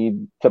 I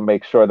need to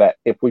make sure that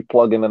if we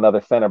plug in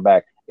another center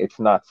back, it's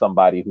not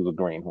somebody who's a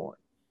greenhorn.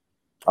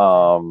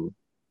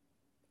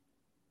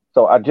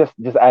 So I just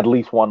at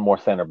least one more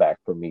center back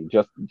for me,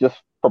 just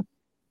for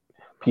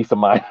peace of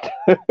mind.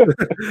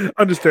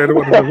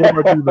 Understandable. What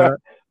about you, Matt?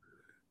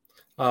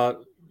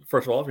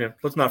 First of all,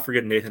 let's not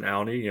forget Nathan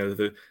Alney,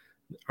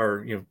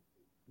 our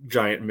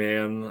giant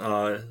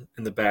man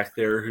in the back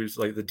there, who's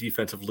like the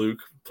defensive Luke,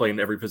 playing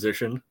every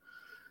position.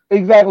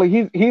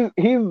 Exactly.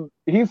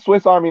 He's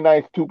Swiss Army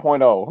Knife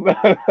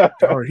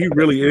 2.0. He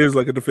really is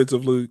like a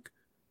defensive Luke.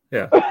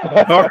 Yeah.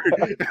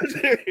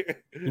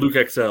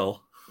 Luke XL.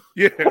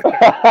 Yeah.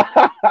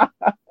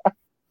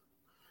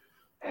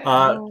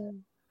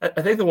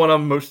 I think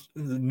the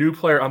new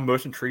player I'm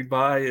most intrigued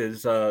by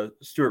is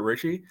Stuart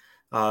Ritchie.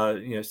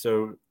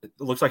 So it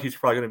looks like he's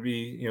probably going to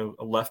be,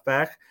 a left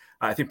back.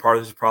 I think part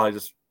of this is probably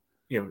just,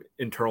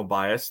 internal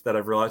bias that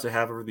I've realized I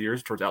have over the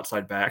years towards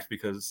outside backs,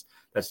 because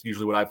that's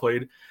usually what I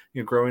played,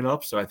 growing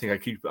up. So I think I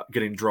keep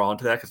getting drawn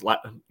to that, because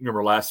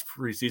remember last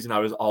preseason I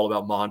was all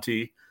about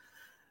Monty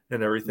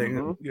and everything.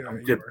 Mm-hmm. Yeah,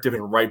 I'm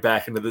dipping right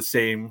back into the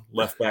same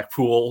left back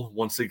pool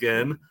once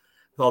again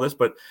with all this.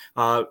 But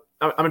I'm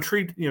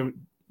intrigued,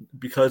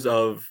 because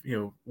of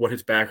what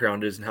his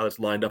background is and how it's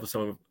lined up with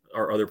some of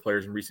our other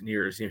players in recent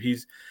years.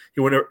 He's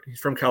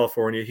from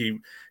California. He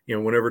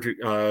went over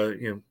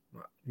to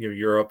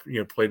Europe.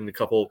 Played in a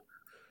couple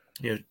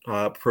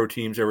pro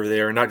teams over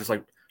there, and not just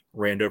like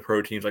rando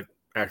pro teams, like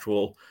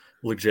actual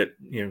legit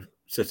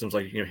systems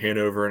like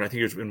Hanover, and I think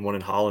he was in one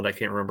in Holland. I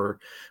can't remember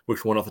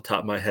which one off the top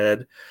of my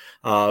head.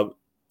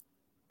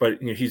 But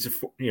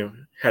he's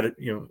had a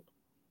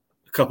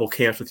couple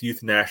camps with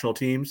youth national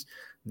teams.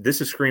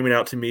 This is screaming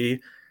out to me,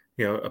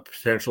 a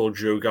potential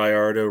Joe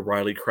Gallardo,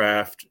 Riley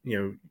Kraft,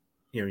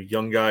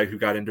 young guy who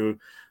got into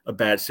a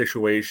bad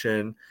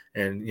situation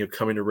and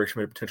coming to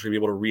Richmond to potentially be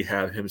able to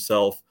rehab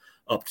himself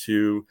up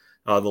to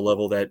the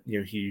level that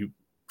he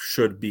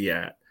should be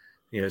at.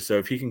 So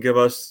if he can give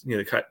us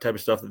the type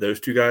of stuff that those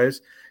two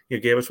guys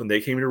gave us when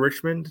they came to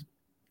Richmond,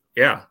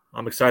 yeah,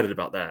 I'm excited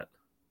about that.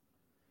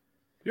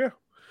 Yeah.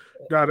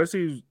 No, that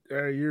seems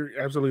you're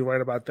absolutely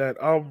right about that.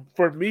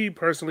 For me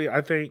personally, I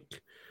think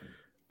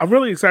I'm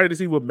really excited to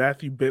see what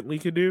Matthew Bentley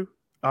can do.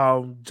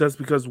 Just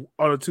because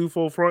on a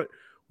twofold front,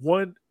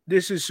 one,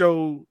 this should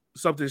show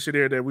something,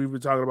 Shadir, that we've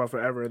been talking about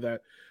forever,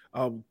 that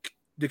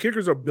the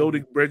Kickers are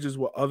building bridges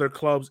with other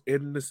clubs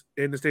in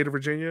the state of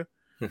Virginia.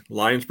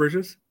 Lions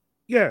bridges?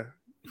 Yeah.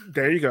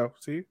 There you go.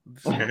 See?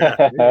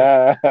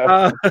 Yeah.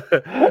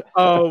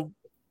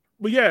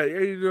 But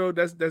yeah,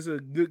 that's a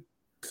good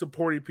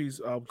supporting piece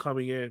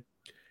coming in.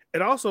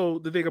 And also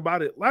the thing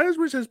about it, Lions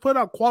Bridge has put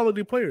out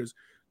quality players.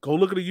 Go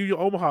look at the Union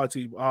Omaha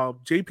team.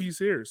 JP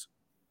Sears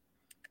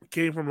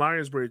came from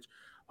Lions Bridge.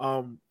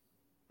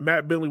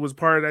 Matt Bentley was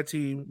part of that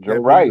team. Joe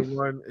Rice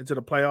won into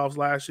the playoffs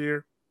last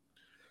year.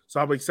 So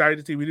I'm excited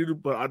to see we do,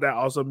 but that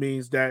also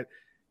means that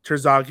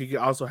Terzaghi can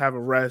also have a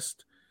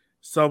rest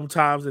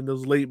sometimes in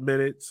those late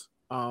minutes.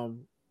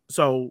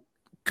 So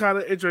kind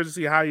of interested to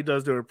see how he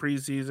does during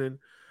preseason.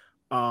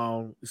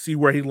 See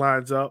where he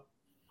lines up.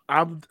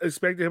 I'm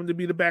expecting him to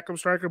be the backup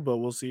striker, but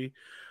we'll see.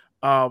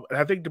 And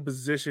I think the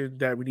position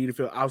that we need to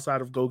fill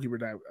outside of goalkeeper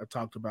that I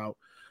talked about,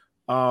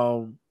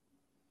 I'm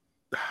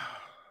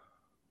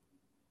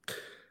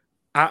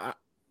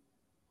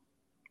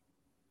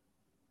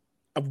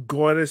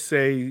going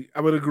to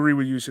agree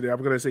with you today. I'm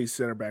going to say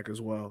center back as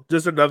well.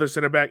 Just another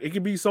center back. It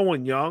can be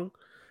someone young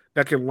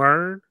that can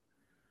learn.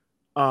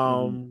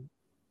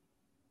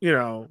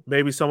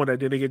 Maybe someone that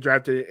didn't get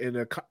drafted in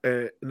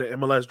the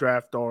MLS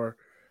draft, or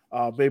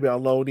maybe a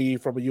loanee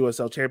from a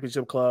USL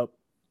Championship club.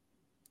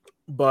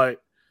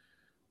 But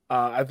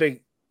I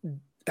think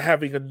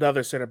having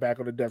another center back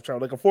on the depth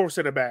chart, like a fourth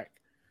center back,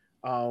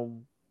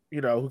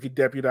 who could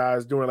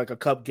deputize during like a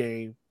cup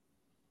game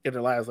in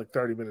the last like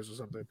 30 minutes or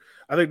something.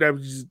 I think that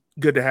was just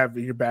good to have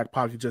in your back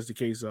pocket just in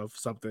case of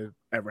something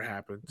ever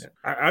happens.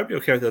 Yeah, I'd be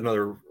okay with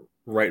another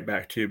right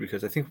back too,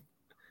 because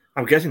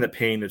I'm guessing that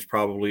Payne is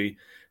probably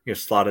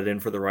slotted in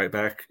for the right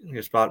back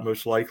spot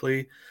most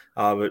likely.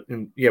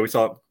 We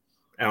saw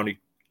Audi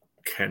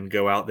can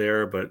go out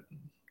there, but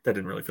that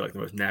didn't really feel like the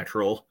most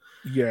natural.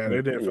 Yeah,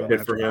 they didn't feel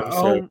good for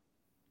him.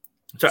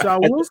 So I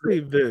will say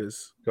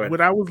this: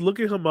 when I was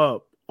looking him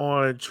up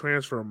on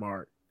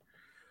Transfermarkt,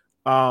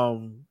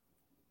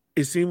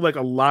 it seemed like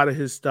a lot of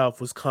his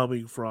stuff was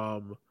coming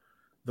from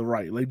the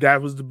right. Like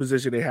that was the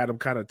position they had him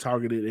kind of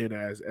targeted in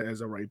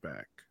as a right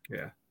back.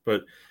 Yeah,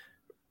 but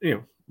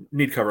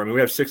need cover. I mean, we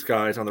have 6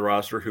 guys on the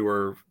roster who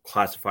are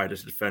classified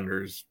as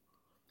defenders.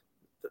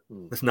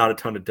 That's not a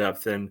ton of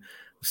depth, and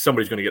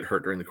somebody's going to get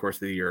hurt during the course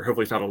of the year.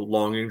 Hopefully, it's not a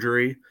long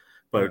injury,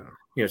 but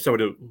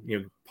somebody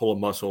to pull a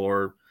muscle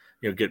or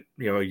get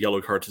a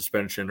yellow card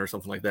suspension or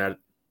something like that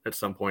at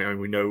some point. I mean,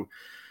 we know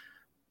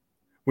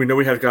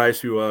we have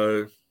guys who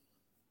are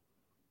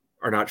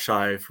not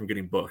shy from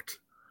getting booked.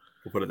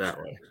 We'll put it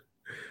that way.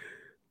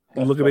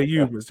 Looking at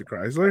you, Mr.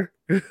 Chrysler.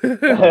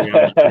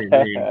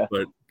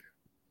 But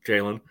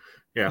Jalen,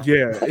 yeah.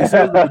 It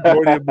says the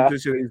majority of the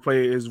position he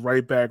plays is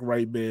right back,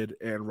 right mid,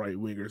 and right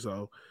winger.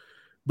 So,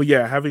 but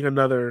yeah, having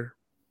another,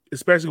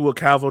 especially with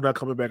Calvo not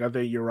coming back, I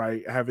think you're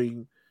right.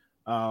 Having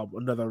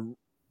another,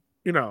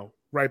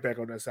 right back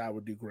on that side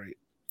would do great.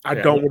 I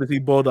don't want to see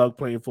Bulldog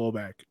playing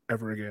fullback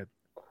ever again.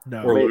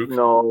 No, or Luke.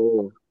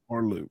 No,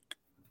 or Luke.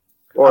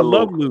 I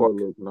love Luke. Or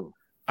Luke, no.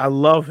 I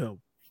love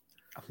him.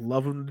 I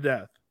love him to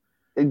death.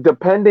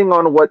 Depending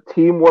on what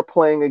team we're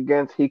playing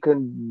against, he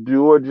can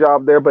do a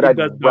job there, but I'd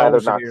rather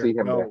not see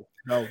him there.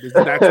 No, this is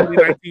not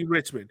 2019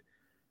 Richmond.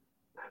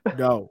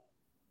 No.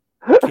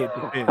 He can't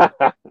defend.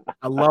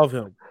 I love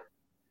him.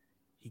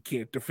 He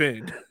can't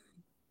defend.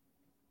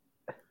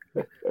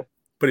 But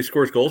he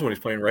scores goals when he's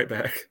playing right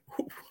back.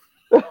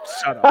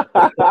 Shut up.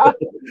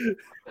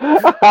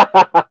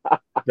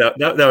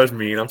 That was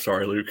mean. I'm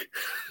sorry, Luke.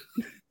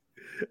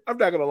 I'm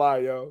not gonna lie,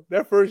 yo.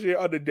 That first year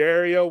under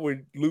Dario,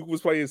 when Luke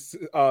was playing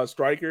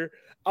striker,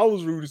 I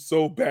was rooting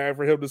so bad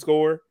for him to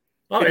score.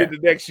 And then the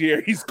next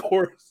year, he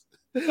scores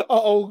an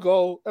own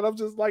goal, and I'm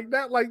just like,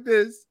 not like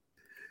this.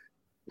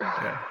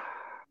 Yeah.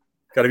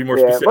 Got to be more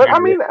specific. But I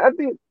mean, at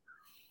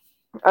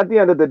the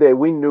end of the day,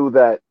 we knew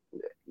that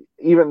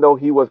even though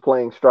he was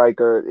playing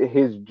striker,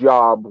 his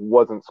job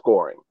wasn't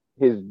scoring.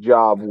 His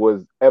job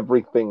was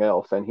everything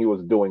else, and he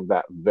was doing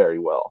that very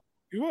well.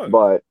 He was.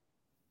 But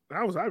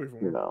I was happy for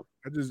him. You know.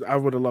 I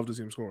would have loved to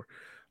see him score.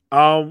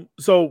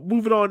 So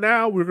moving on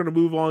now, we're going to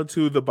move on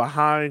to the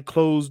behind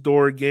closed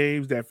door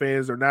games that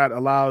fans are not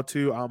allowed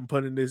to. I'm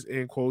putting this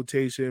in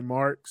quotation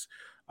marks.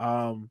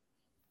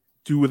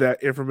 Do with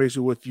that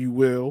information what you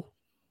will.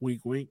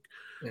 Wink, wink.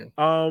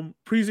 Yeah.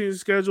 Preseason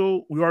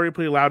schedule. We already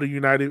played Loudoun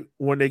United,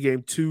 won their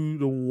game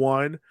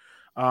 2-1.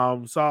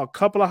 Saw a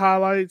couple of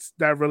highlights.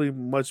 Not really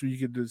much you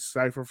could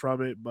decipher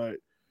from it, but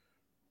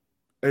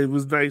it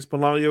was nice.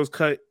 Bologna was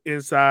cut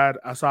inside.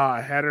 I saw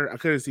a header. I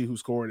couldn't see who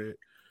scored it.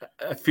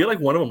 I feel like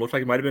one of them looked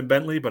like it might have been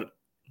Bentley, but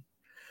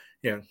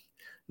yeah,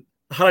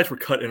 the highlights were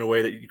cut in a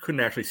way that you couldn't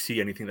actually see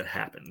anything that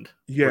happened.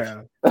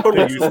 Yeah,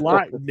 totally used a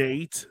lot,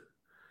 Nate.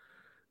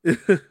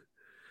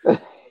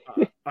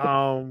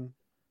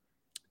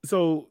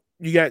 So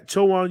you got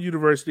Chowan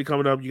University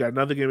coming up. You got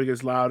another game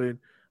against Loudoun.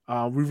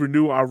 We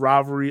renew our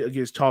rivalry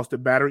against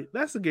Charleston Battery.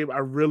 That's a game I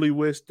really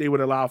wish they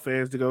would allow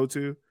fans to go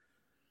to.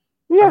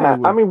 Yeah,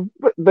 I mean,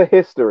 the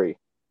history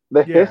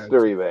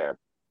there.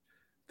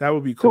 That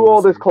would be cool. Two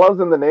oldest clubs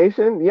in the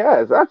nation?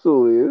 Yes,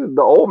 absolutely.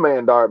 The old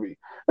man derby.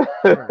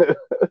 Right.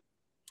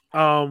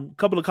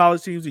 Couple of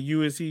college teams at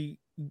UNCG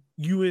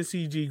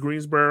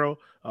Greensboro,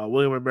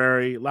 William &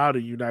 Mary,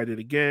 Loudoun United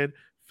again,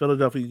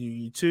 Philadelphia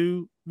Union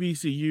 2,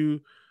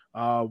 VCU.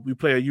 We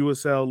play a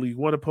USL League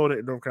One opponent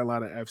in North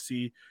Carolina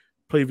FC,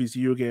 play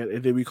VCU again,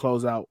 and then we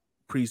close out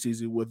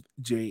preseason with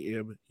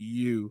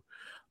JMU.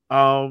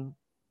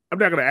 I'm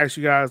not going to ask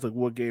you guys like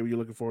what game you're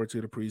looking forward to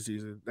in the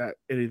preseason, not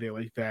anything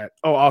like that.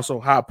 Oh, also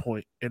High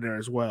Point in there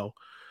as well.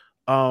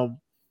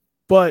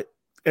 But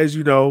as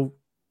you know,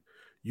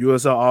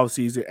 USL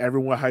offseason,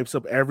 everyone hypes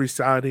up every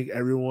signing.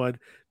 Everyone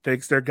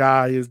thinks their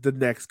guy is the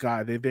next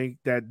guy. They think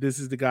that this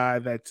is the guy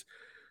that's,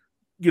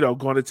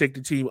 going to take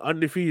the team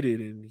undefeated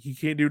and he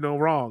can't do no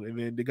wrong. And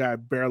then the guy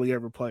barely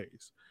ever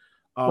plays.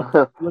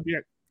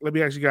 Let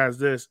me ask you guys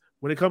this.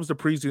 When it comes to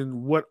preseason,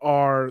 what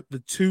are the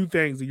two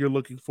things that you're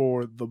looking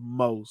for the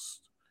most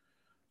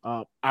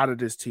out of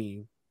this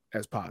team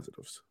as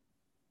positives?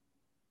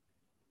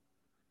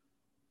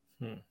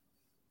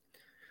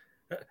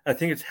 I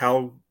think it's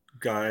how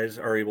guys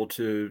are able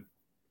to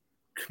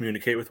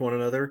communicate with one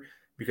another,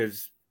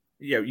 because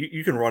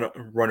you can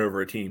run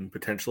over a team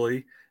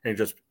potentially and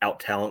just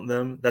out talent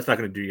them. That's not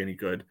going to do you any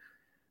good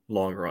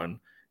long run.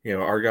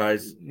 Our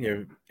guys,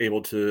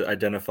 able to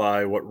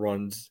identify what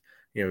runs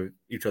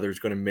each other is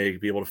going to make,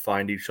 be able to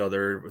find each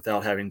other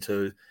without having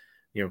to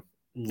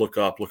look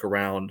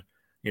around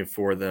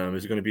for them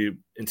is going to be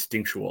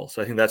instinctual.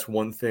 So I think that's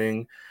one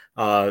thing.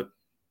 I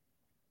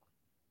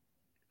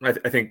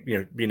think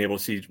being able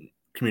to see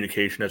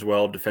communication as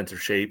well,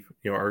 defensive shape.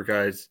 Our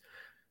guys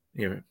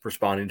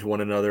responding to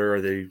one another.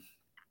 Are they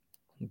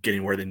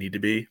getting where they need to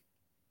be?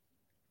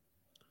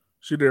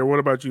 Shadir, what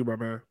about you, my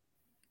man?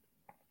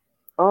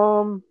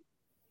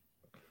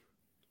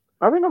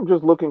 I think I'm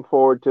just looking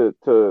forward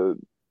to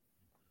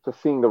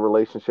seeing the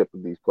relationship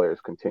of these players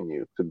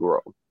continue to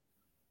grow.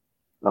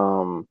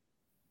 One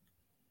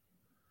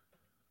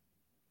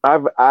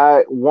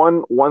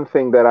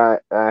thing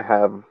that I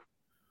have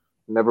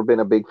never been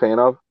a big fan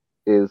of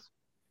is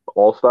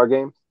all-star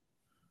games.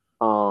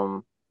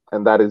 And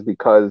that is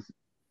because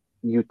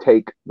you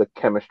take the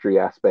chemistry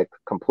aspect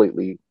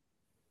completely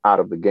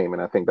out of the game.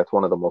 And I think that's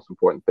one of the most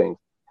important things.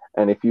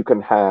 And if you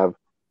can have,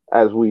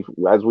 as we've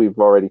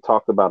already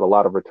talked about, a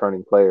lot of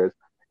returning players,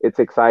 it's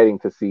exciting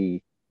to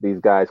see these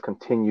guys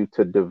continue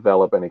to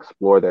develop and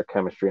explore their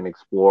chemistry and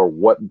explore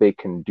what they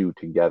can do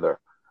together,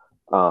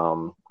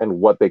 and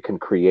what they can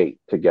create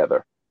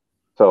together.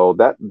 So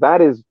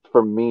that is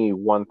for me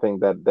one thing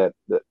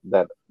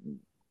that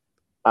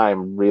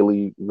I'm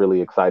really,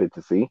 really excited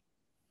to see.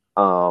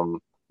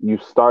 You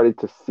started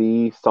to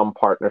see some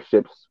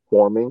partnerships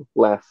forming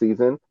last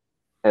season,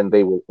 and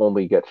they will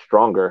only get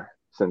stronger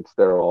since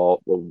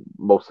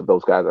most of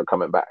those guys are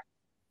coming back.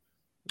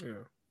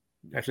 Yeah.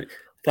 Actually,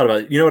 thought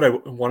about it. You know what I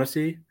want to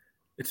see?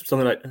 It's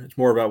something it's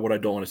more about what I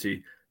don't want to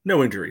see.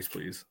 No injuries,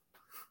 please.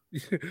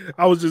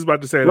 I was just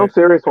about to say no that.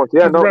 Serious ones.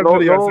 Yeah, no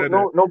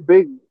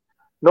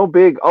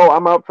big. Oh,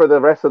 I'm out for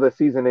the rest of the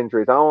season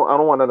injuries. I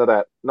don't want none of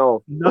that.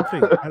 No,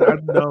 nothing.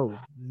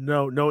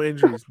 No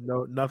injuries.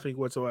 No, nothing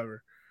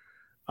whatsoever.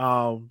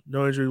 No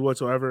injuries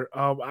whatsoever.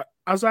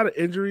 Outside of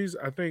injuries,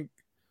 I think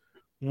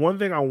one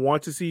thing I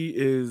want to see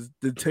is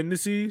the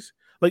tendencies.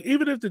 Like,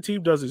 even if the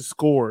team doesn't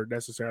score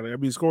necessarily, I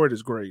mean, scoring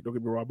is great. Don't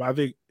get me wrong, but I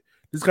think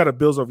this kind of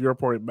builds off your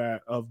point,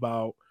 Matt,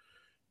 about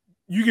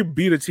you can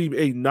beat a team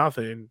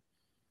 8-0,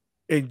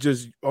 and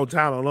just on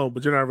talent alone,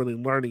 but you're not really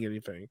learning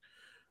anything.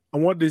 I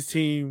want this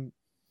team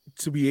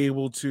to be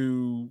able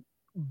to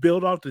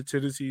build off the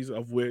tendencies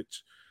of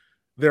which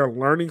they're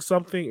learning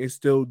something and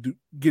still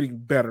getting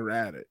better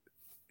at it.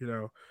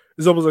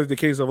 It's almost like the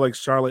case of like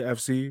Charlotte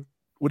FC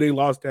when they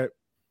lost that,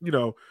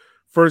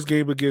 first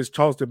game against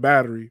Charleston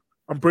Battery.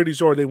 I'm pretty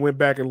sure they went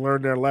back and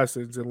learned their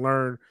lessons and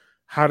learned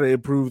how to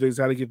improve things,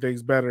 how to get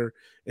things better.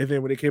 And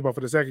then when they came out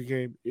for the second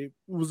game, it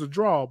was a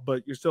draw,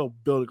 but you're still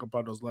building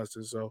upon those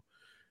lessons. So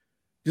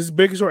just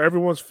making sure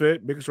everyone's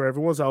fit, making sure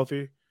everyone's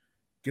healthy,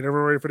 get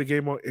everyone ready for the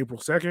game on April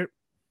 2nd,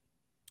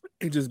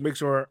 and just make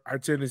sure our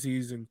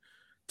tendencies and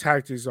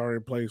tactics are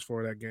in place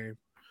for that game.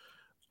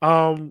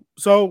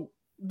 So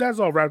that's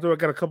all wrapped up. I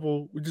got a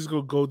couple. We're just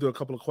gonna go through a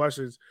couple of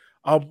questions.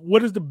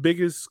 What is the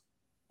biggest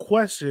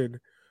question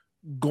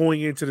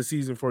going into the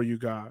season for you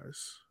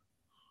guys?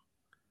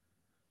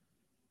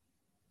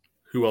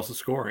 Who else is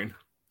scoring?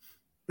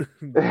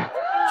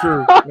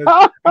 True.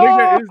 I think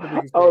that is the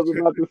biggest question. I was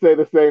about to say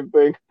the same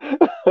thing.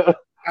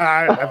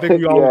 I think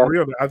we all agree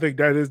on that. I think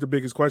that is the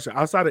biggest question.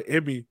 Outside of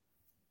Emmy,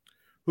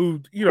 who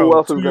 2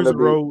 years in a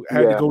row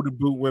had the Golden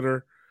Boot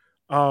winner.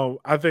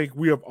 I think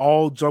we have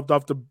all jumped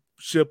off the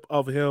ship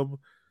of him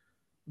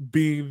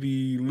being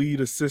the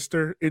lead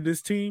assister in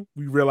this team.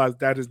 We realize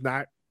that is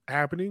not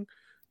happening.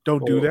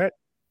 Don't do that.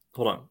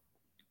 Hold on.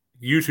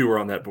 You two were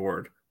on that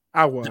board.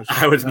 I was.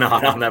 I was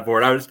not on that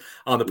board. I was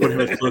on the put him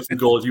as close to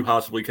goal as you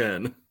possibly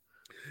can.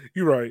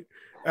 You're right.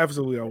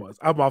 Absolutely, I was.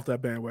 I'm off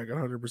that bandwagon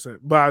 100%.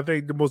 But I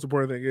think the most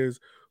important thing is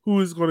who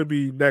is going to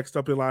be next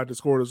up in line to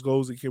score those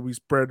goals, and can we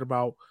spread them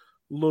out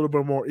a little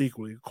bit more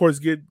equally? Of course,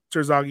 get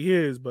Terzaghi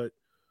his, but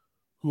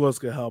who else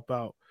can help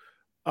out?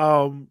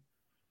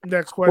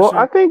 Next question. Well,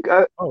 I think.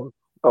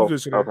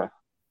 Okay.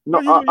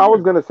 No, I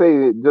was going to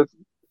say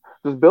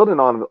just building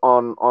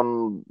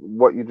on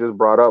what you just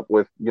brought up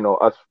with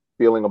us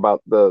feeling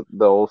about the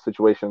whole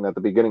situation at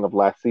the beginning of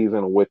last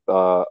season with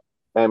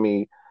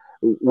Emmy.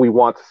 We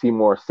want to see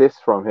more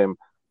assists from him.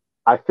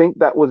 I think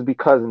that was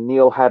because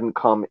Neil hadn't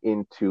come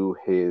into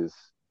his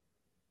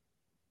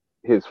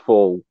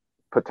full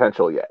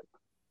potential yet.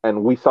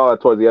 And we saw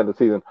it towards the end of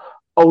the season.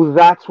 Oh,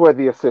 that's where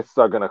the assists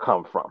are going to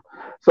come from.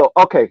 So,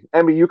 okay,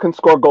 Emmy, you can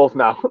score goals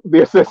now.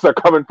 The assists are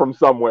coming from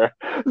somewhere.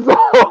 So,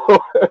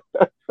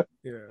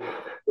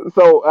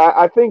 So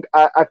I think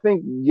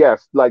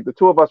yes, like the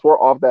two of us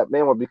were off that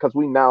bandwagon because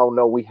we now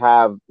know we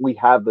have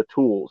the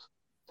tools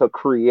to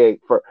create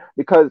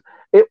because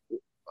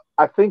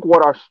I think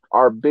what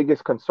our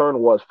biggest concern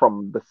was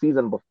from the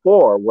season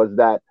before was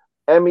that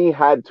Emmy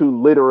had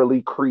to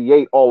literally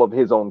create all of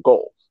his own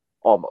goals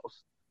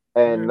almost.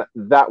 And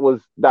that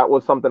was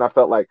something I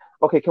felt like,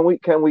 okay, can we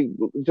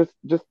just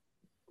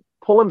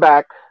pull him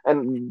back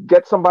and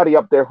get somebody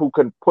up there who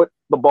can put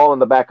the ball in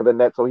the back of the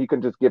net so he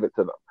can just give it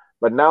to them.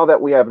 But now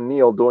that we have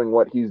Neil doing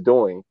what he's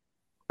doing,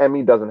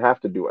 Emmy doesn't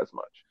have to do as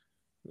much.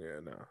 Yeah,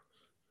 no.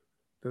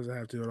 Doesn't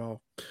have to at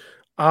all.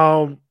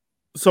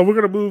 So we're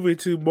going to move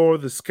into more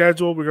of the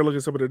schedule. We're going to look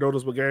at some of the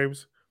noticeable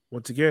games.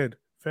 Once again,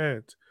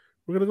 fans,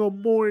 we're going to go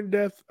more in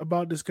depth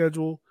about the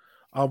schedule.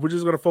 We're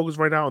just going to focus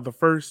right now on the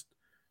first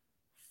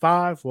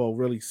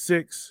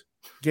 6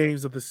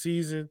 games of the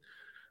season.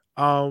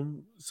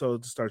 So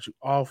to start you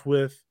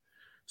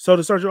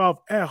off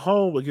at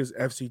home against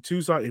FC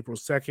Tucson, April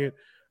 2nd.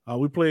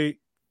 We played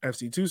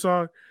FC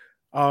Tucson.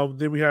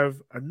 Then we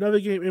have another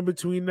game in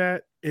between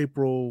that,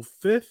 April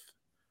 5th.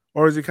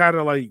 Or is it kind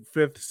of like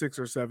 5th, 6th,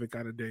 or 7th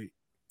kind of date?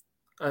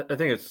 I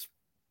think it's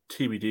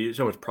TBD. It's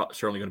almost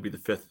certainly going to be the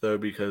 5th, though,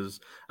 because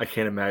I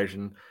can't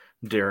imagine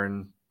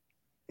Darren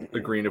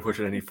agreeing to push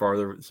it any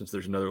farther since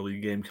there's another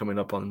league game coming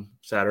up on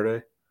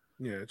Saturday.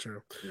 Yeah,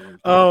 true.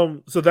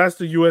 So that's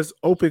the U.S.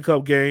 Open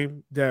Cup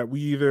game that we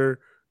either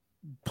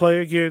play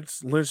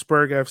against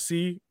Lynchburg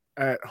FC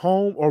at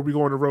home or we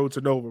go on the road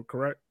to Nova,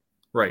 correct?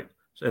 Right.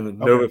 And then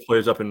Nova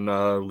plays up in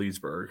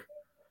Leesburg.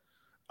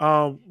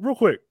 Real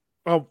quick.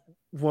 Let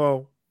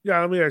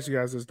me ask you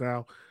guys this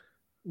now.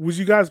 Would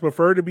you guys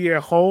prefer to be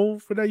at home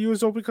for that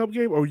U.S. Open Cup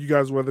game, or would you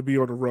guys rather be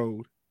on the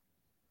road?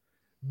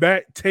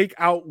 Take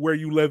out where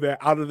you live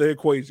out of the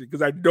equation,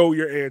 because I know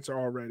your answer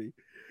already.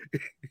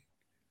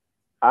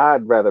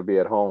 I'd rather be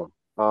at home.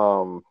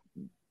 The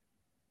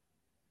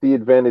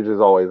advantage is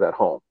always at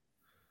home.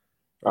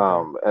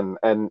 Okay.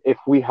 And if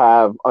we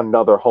have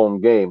another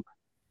home game,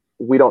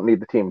 we don't need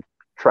the team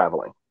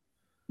traveling.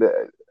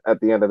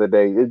 At the end of the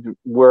day,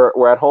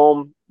 we're at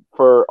home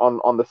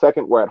on the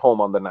 2nd. We're at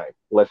home on the 9th.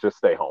 Let's just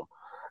stay home.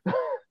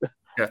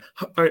 Yeah,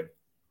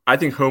 I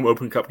think home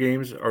Open Cup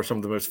games are some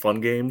of the most fun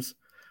games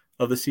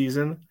of the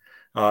season.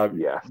 I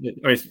mean,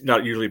 it's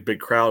not usually a big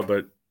crowd,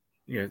 but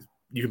you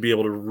can be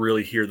able to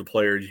really hear the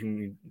players.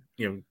 You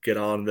can get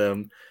on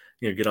them,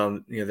 get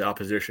on the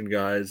opposition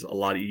guys a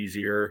lot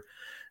easier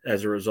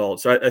as a result.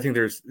 So I think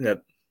there's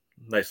that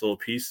nice little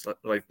piece,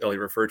 like Ellie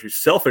referred to.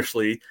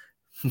 Selfishly,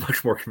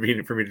 much more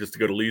convenient for me just to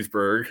go to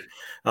Leesburg.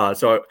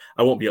 So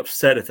I won't be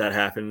upset if that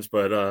happens.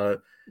 But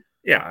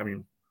I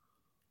mean,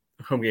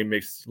 home game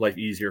makes life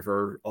easier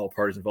for all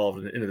parties involved.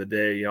 At the end of the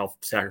day, I'll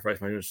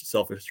sacrifice my own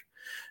selfish,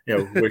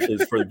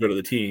 wishes for the good of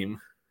the team.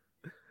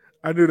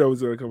 I knew that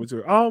was going to come into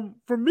it.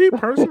 For me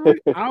personally,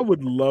 I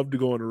would love to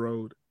go on the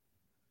road.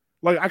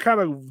 Like, I kind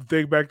of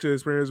think back to the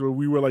experience where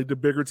we were like the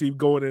bigger team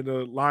going into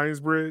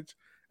Lionsbridge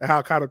and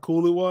how kind of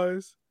cool it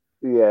was.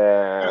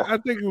 Yeah. I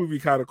think it would be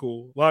kind of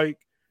cool. Like,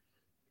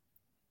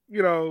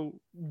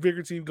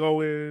 bigger team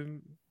go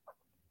in,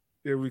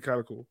 it would be kind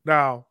of cool.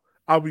 Now,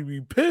 I'll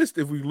be pissed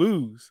if we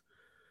lose.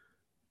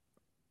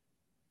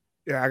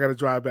 Yeah, I got to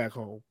drive back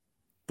home.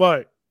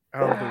 But I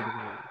don't think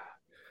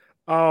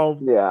we're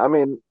going. Yeah, I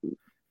mean,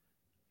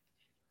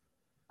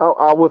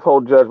 I'll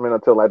withhold judgment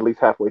until at least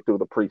halfway through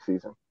the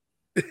preseason.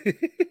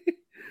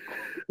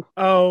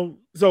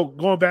 So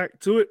going back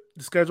to it,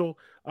 the schedule,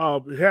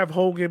 we have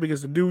home game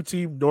against the new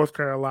team, North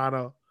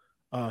Carolina,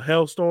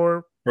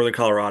 Hailstorm. Northern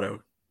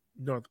Colorado.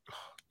 North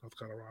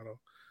Colorado.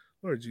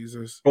 Lord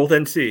Jesus. Both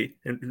NC,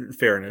 in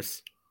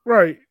fairness.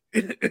 Right.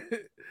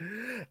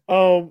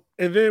 And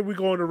then we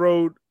go on the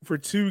road for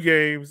 2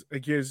 games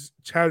against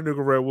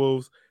Chattanooga Red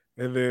Wolves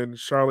and then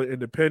Charlotte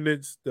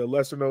Independence, the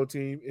lesser known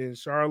team in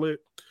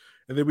Charlotte.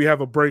 And then we have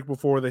a break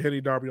before the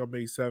Henny Derby on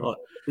May 7th.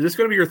 Is this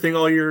going to be your thing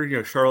all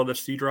year? Charlotte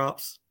FC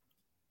drops?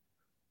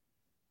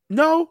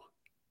 No.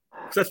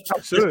 That's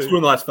 2 in the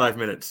last 5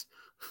 minutes.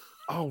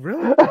 Oh,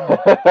 really?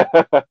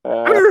 I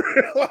didn't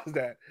realize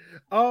that.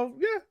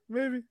 Yeah,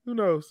 maybe. Who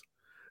knows?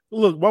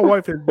 Look, my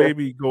wife and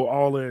baby go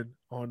all in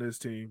on this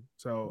team,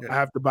 so I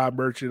have to buy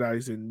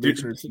merchandise and make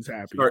sure she's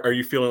happy. Are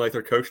you feeling like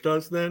their coach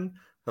does then?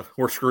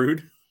 We're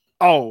screwed?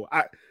 Oh,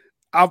 I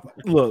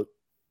look,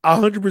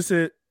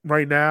 100%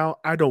 right now,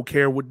 I don't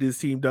care what this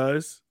team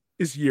does.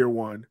 It's year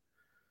 1.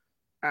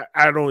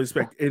 I don't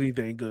expect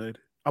anything good.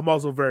 I'm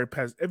also very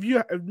if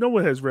no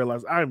one has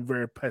realized, I'm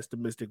very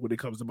pessimistic when it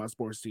comes to my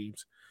sports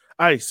teams.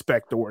 I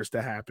expect the worst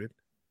to happen.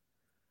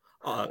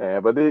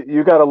 Yeah, but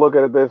you got to look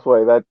at it this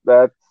way.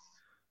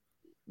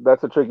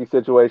 That's a tricky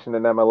situation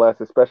in MLS,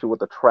 especially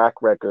with the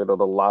track record of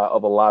a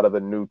lot of the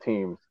new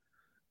teams.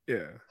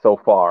 Yeah, so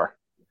far,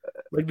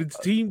 like the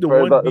team,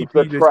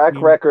 the track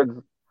records.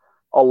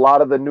 A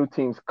lot of the new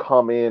teams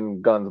come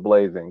in guns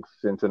blazing.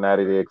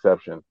 Cincinnati, the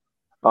exception.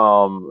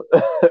 I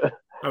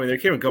mean, they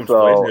came and guns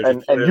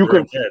blazing, and you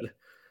can.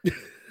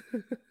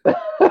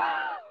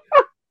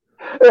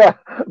 Yeah,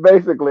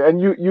 basically,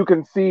 and you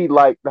can see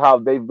like how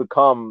they've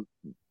become,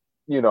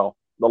 the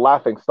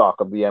laughing stock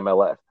of the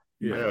MLS.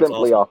 Yeah,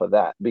 simply off of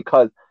that,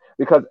 because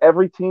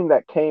every team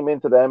that came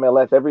into the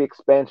MLS, every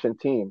expansion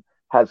team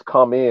has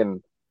come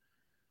in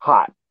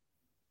hot,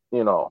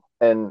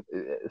 and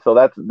so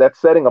that's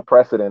setting a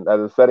precedent.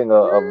 That is setting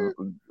a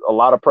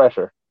lot of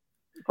pressure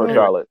for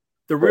Charlotte.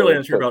 The real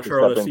answer about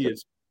Charlotte FC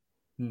is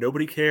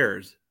nobody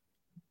cares.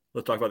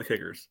 Let's talk about the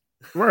kickers.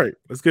 Right.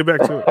 Let's get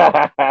back to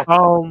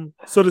it.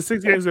 So the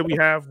 6 games that we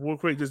have, real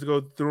quick, just to go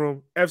through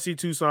them: FC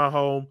Tucson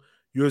home,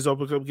 US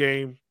Open Cup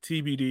game,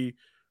 TBD.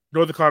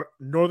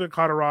 Northern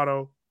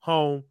Colorado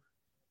home,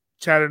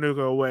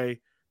 Chattanooga away,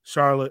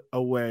 Charlotte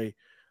away.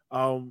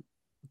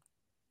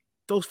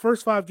 Those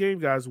first 5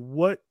 games, guys,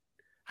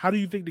 how do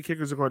you think the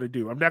kickers are going to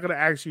do? I'm not going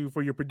to ask you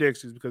for your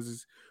predictions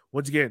because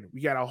once again, we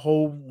got a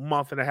whole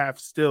month and a half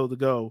still to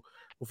go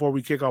before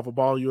we kick off a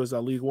Ball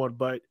USL League One.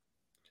 But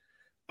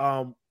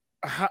how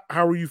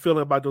are you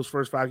feeling about those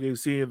first 5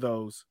 games, seeing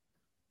those?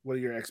 What are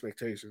your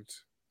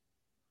expectations?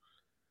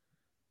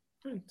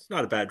 It's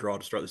not a bad draw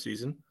to start the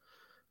season.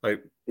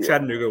 Like,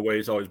 Chattanooga away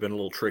has always been a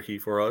little tricky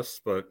for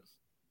us, but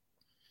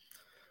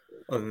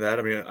other than that,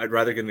 I mean, I'd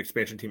rather get an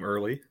expansion team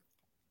early.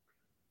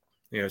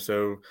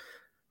 So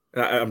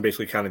I'm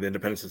basically counting the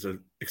Independence as an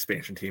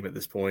expansion team at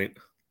this point.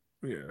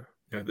 Yeah.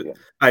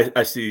 I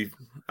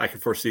can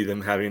foresee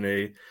them having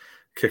a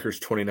Kickers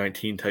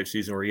 2019 type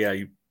season where,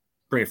 you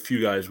bring a few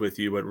guys with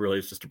you, but really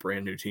it's just a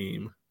brand new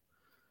team.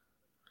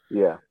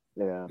 Yeah.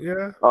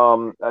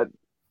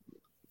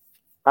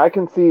 I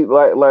can see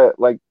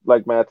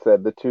like Matt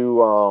said, the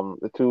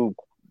two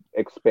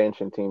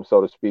expansion teams,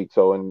 so to speak.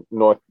 So in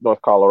North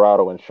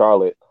Colorado and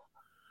Charlotte,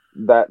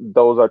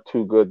 those are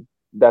 2 good.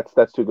 That's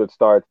 2 good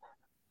starts.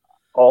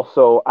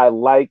 Also, I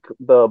like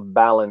the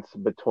balance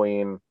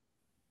between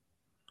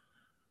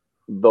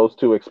those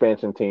 2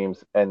 expansion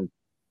teams and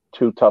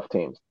 2 tough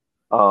teams.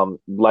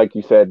 Like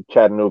you said,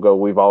 Chattanooga,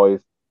 we've always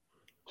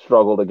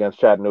struggled against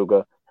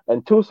Chattanooga,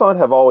 and Tucson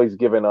have always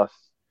given us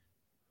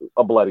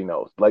a bloody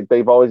nose. Like,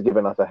 they've always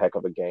given us a heck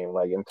of a game.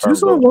 Like, in terms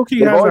Tucson of low-key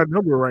has that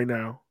number right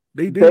now.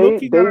 They've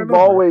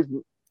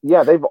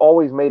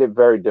always made it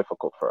very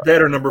difficult for us. They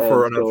had our number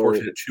for an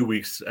unfortunate 2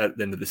 weeks at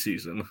the end of the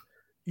season.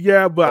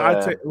 Yeah,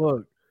 but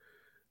look,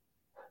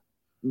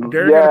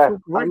 Derek got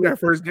right that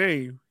first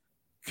game.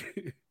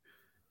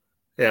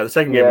 The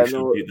second game we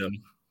should beat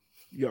them.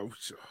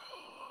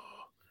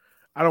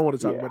 I don't want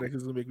to talk about that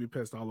because it'll make me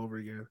pissed all over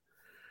again.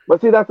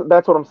 But see, that's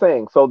what I'm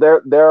saying. So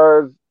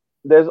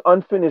there's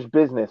unfinished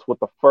business with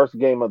the first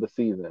game of the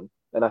season,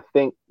 and I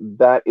think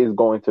that is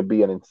going to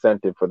be an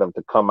incentive for them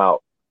to come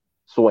out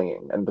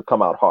swinging and to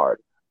come out hard.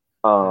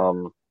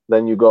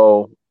 Then you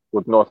go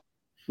with North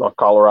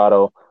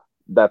Colorado.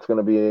 That's going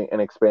to be an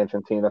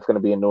expansion team. That's going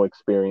to be a new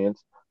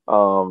experience.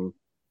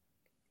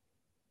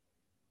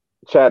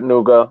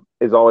 Chattanooga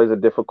is always a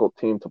difficult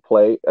team to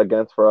play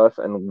against for us,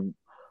 and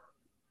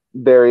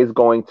there is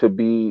going to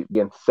be the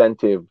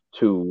incentive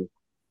to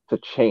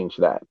change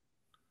that,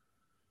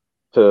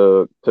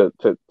 to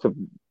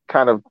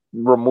kind of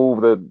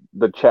remove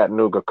the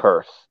Chattanooga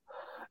curse,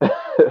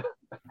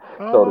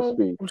 so to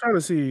speak. I'm trying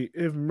to see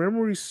if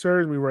memory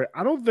serves me right.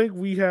 I don't think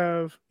we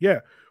have.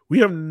 Yeah, we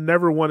have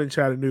never won in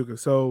Chattanooga,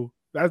 so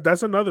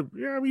that's another.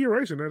 Yeah, I mean, you're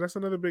right. That's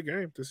another big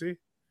game to see.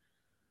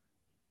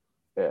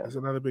 Yeah, that's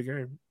another big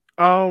game.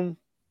 Going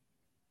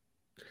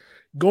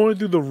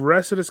through the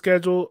rest of the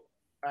schedule,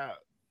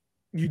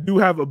 you do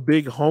have a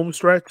big home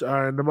stretch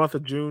in the month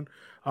of June.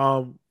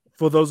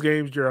 For those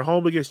games, you're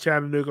home against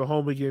Chattanooga,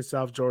 home against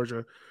South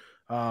Georgia,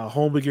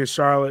 home against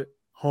Charlotte,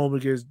 home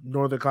against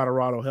Northern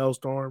Colorado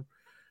Hellstorm.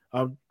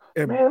 And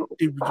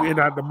you end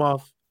out the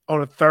month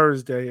on a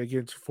Thursday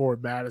against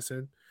Fort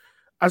Madison.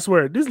 I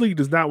swear, this league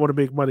does not want to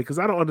make money because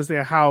I don't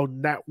understand how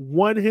not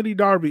one Henny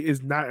Derby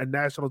is not a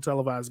national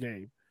televised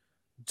game.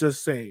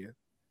 Just saying.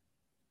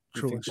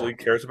 Do you think the league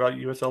cares about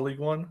USL League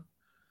One?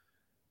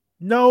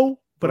 No,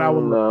 but I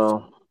would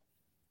love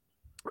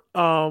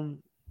to.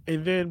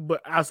 And then,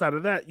 but outside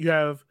of that, you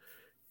have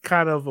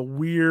kind of a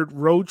weird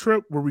road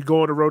trip where we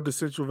go on the road to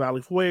Central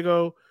Valley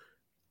Fuego.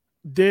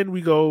 Then we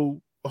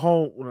go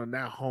home, well,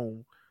 not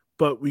home,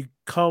 but we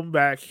come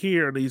back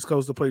here on the East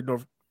Coast to play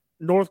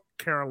North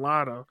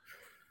Carolina.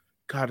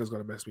 God, it's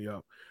going to mess me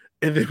up.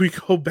 And then we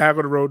go back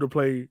on the road to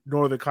play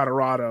Northern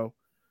Colorado.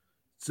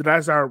 So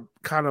that's our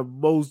kind of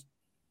longest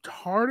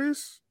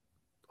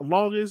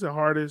and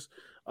hardest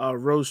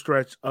road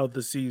stretch of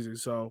the season.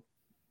 So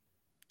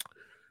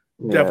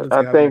definitely,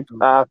 I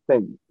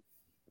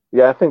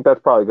think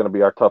that's probably going to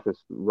be our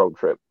toughest road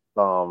trip.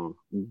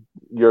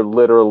 You're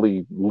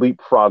literally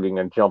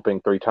leapfrogging and jumping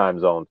 3 time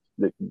zones,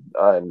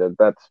 and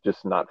that's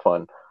just not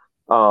fun.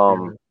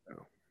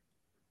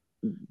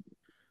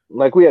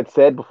 Like we had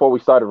said before we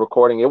started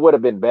recording, it would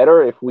have been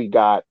better if we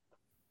got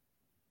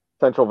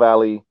Central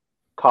Valley,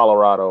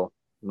 Colorado,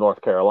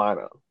 North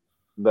Carolina.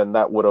 Then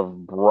that would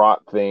have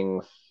brought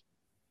things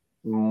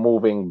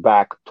moving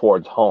back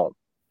towards home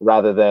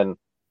rather than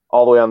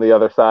all the way on the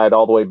other side,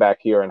 all the way back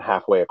here and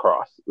halfway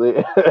across.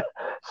 It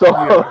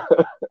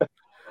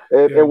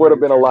would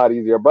have been a lot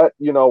easier, but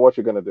you know what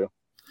you're going to do.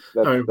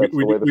 That's the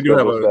way the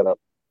schedule's set up.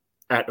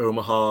 At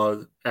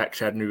Omaha, at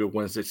Chattanooga,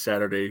 Wednesday,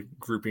 Saturday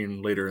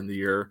grouping later in the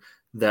year.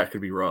 That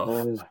could be rough.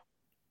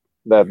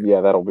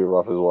 That'll be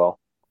rough as well.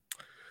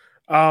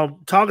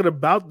 Talking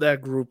about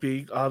that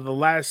grouping, the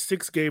last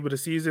 6 games of the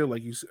season,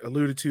 like you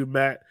alluded to,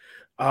 Matt,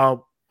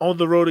 on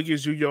the road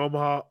against Junior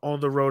Omaha, on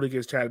the road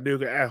against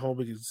Chattanooga, at home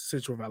against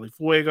Central Valley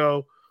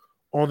Fuego,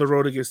 on the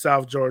road against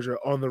South Georgia,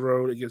 on the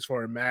road against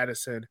Fort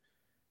Madison,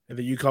 and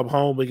then you come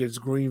home against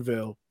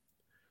Greenville.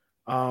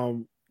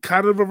 Kind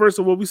of reverse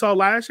of what we saw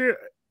last year.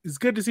 It's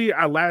good to see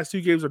our last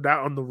 2 games are not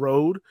on the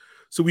road,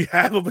 so we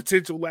have a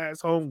potential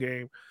last home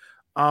game.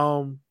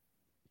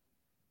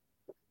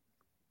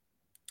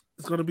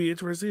 It's going to be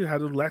interesting how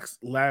the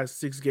last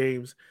 6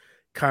 games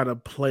kind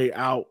of play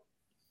out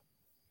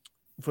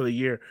for the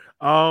year.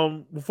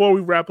 Before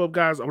we wrap up,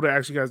 guys, I'm going to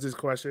ask you guys this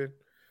question.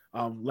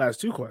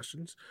 Last 2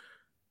 questions.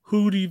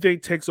 Who do you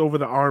think takes over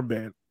the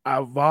armband?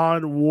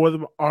 Vaughn wore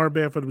the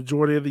armband for the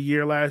majority of the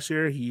year last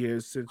year. He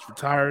has since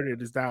retired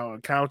and is now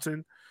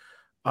accountant.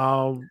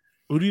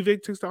 Who do you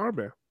think takes the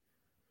armband?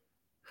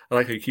 I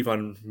like how you keep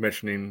on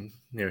mentioning,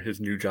 his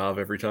new job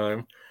every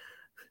time.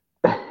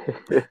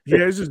 Yeah,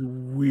 it's just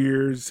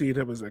weird seeing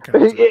him as an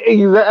accountant.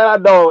 I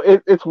know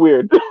it's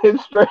weird.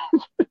 It's strange.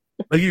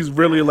 Like he's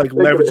really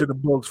leveraging the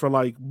books for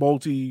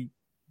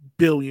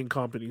multi-billion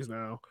companies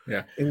now.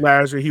 Yeah. And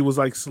last year he was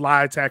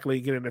slide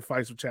tackling, getting in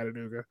fights with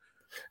Chattanooga.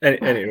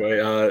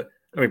 Anyway,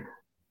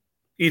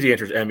 easy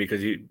answer is Emmy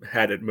because he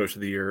had it most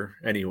of the year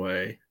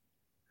anyway.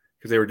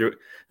 Because there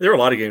were a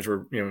lot of games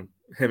where him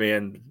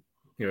and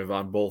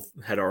Vaughn both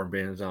had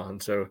armbands on.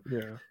 So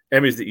yeah,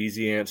 Emmy's the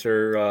easy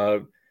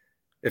answer.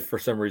 If for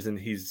some reason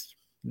he's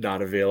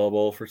not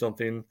available for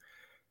something,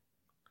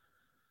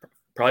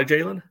 probably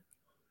Jalen.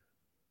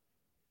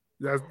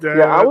 That's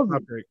my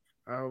pick.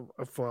 I'm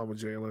fine with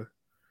Jalen.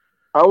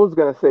 I was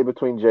gonna say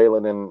between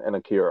Jalen and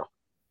Akira.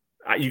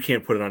 You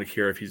can't put it on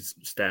Akira if he's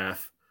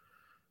staff.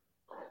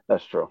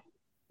 That's true.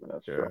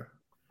 True.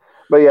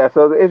 But yeah,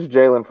 so it's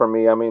Jalen for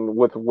me. I mean,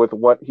 with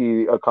what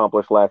he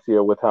accomplished last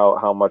year, with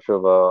how much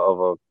of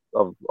a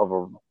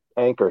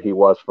anchor he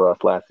was for us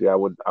last year, I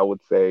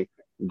would say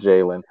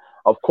Jalen.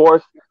 Of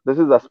course, this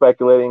is a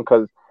speculating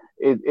because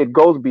it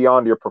goes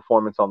beyond your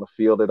performance on the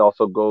field. It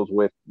also goes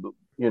with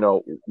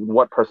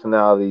what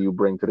personality you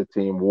bring to the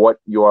team, what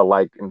you are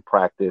like in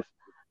practice,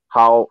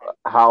 how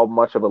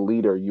much of a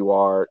leader you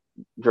are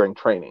during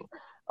training,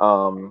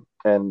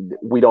 and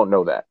we don't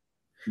know that.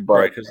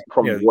 But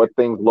from what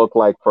things look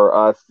like for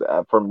us,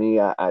 for me,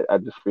 I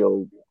just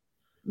feel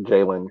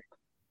Jalen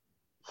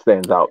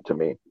stands out to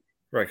me.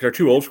 Right, because our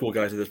 2 old school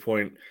guys at this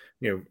point,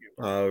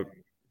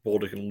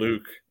 Bolduc and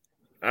Luke,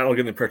 I don't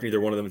get the impression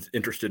either one of them is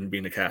interested in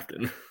being a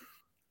captain.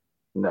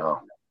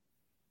 No.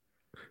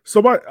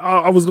 So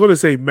I was going to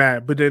say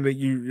Matt, but then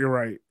you're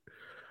right.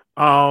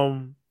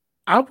 I'm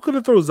going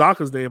to throw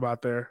Zaka's name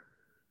out there.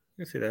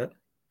 I see that.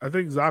 I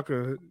think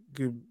Zaka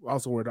can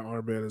also wear the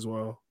armband as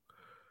well.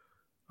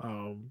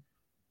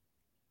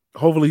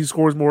 Hopefully he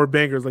scores more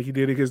bangers like he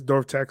did against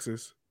North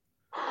Texas.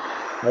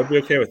 I'd be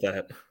okay with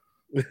that.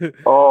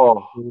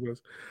 Oh,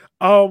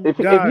 if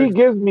guys, he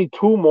gives me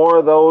two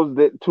of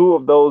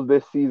those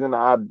this season,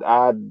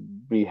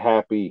 I'd be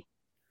happy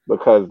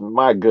because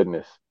my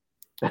goodness.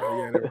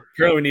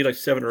 Apparently we need like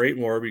 7 or 8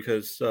 more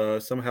because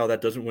somehow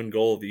that doesn't win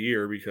goal of the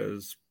year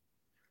because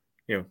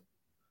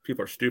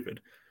people are stupid.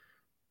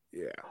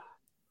 Yeah.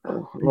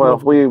 Well,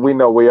 we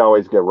know we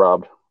always get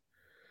robbed.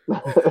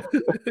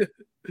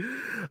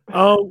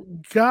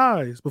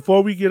 Guys,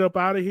 before we get up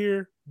out of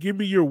here, give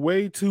me your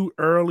way too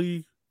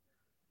early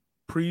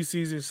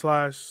preseason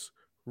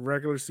 /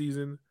 regular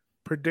season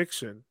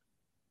prediction.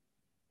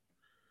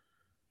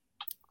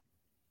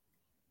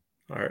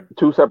 All right.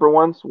 2 separate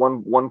ones?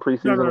 One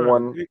preseason, no.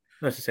 one.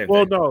 That's the same thing.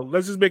 Well, no,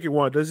 let's just make it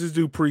one. Let's just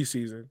do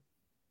preseason.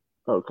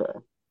 Okay.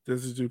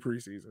 Let's just do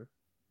preseason.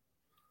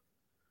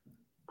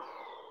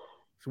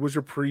 So what's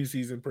your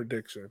preseason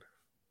prediction?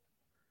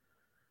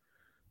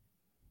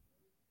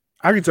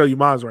 I can tell you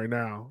mine's right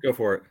now. Go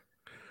for it.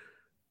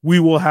 We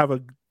will have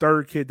a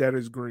third kid that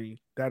is green.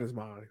 That is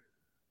mine.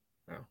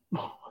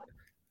 Oh.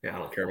 Yeah, I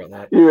don't care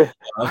about that.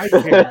 I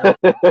care.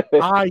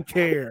 I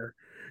care.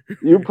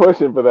 You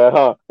pushing for that,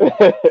 huh?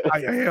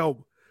 I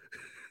am.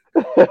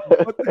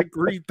 What that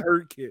green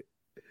third kid?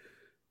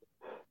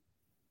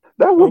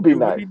 That would be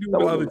nice.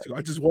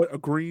 I just want a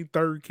green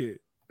third kid.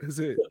 That's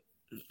it.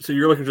 So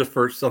you're looking just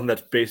for something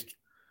that's based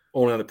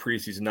only on the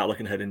preseason, not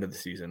looking ahead into the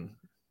season.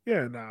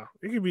 Yeah, no.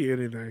 It can be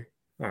anything.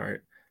 All right.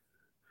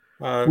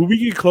 When we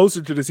get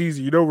closer to the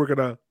season, we're going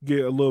to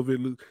get a little bit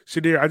loose.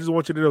 Shadir, I just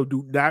want you to know,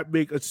 do not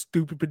make a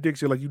stupid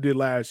prediction like you did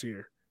last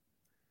year.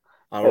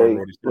 I don't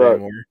know what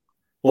anymore.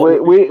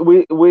 Well,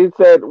 we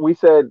said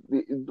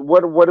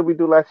what did we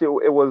do last year?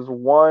 It was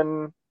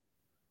one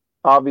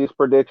obvious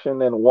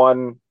prediction and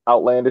one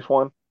outlandish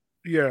one.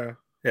 Yeah.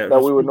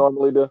 That we would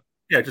normally do.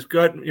 Yeah, just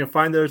go ahead,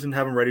 find those and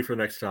have them ready for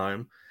the next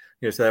time.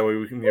 So that way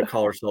we can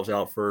call ourselves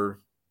out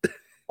for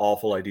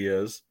awful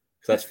ideas.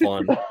 Because that's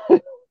fun.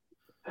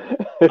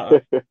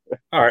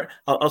 All right,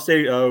 I'll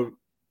say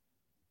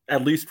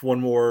at least one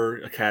more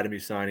academy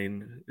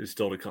signing is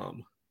still to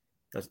come.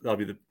 That'll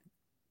be the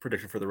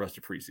prediction for the rest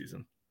of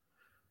preseason.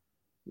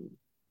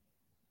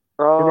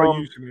 What about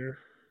you, Samir?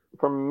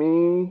 For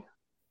me,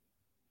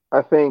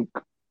 I think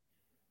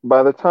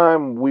by the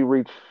time we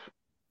reach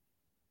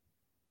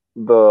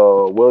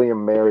the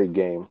William Mary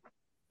game,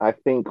 I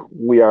think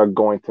we are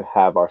going to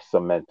have our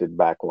cemented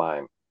back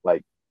line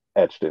like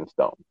etched in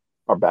stone,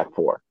 our back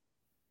four.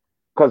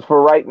 Because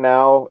for right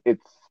now,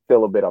 it's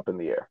still a bit up in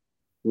the air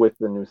with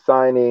the new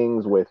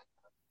signings, with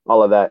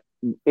all of that.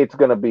 It's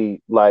going to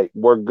be like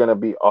we're going to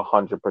be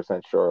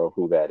 100% sure of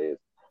who that is.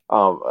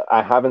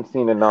 I haven't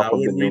seen enough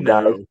of the new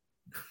guys.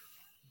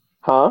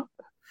 Huh?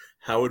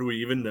 How would we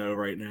even know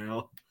right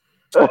now?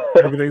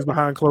 Everything's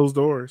behind closed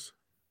doors.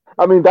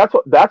 I mean,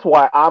 that's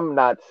why I'm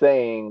not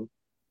saying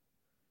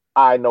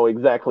I know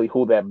exactly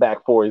who that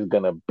back four is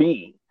going to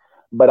be.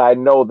 But I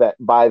know that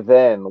by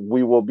then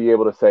we will be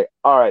able to say,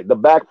 all right, the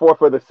back four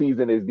for the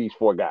season is these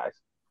 4 guys.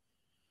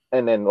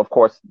 And then, of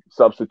course,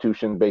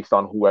 substitution based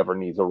on whoever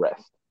needs a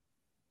rest.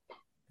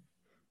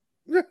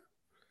 Yeah.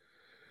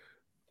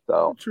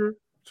 So True.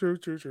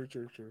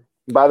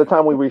 By the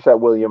time we reach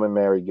that William and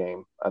Mary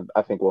game,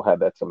 I think we'll have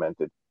that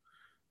cemented.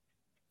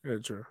 Yeah,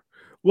 true.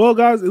 Well,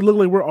 guys, it looks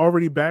like we're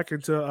already back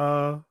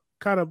into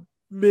kind of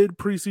mid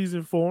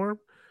preseason form.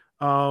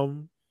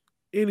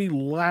 Any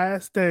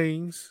last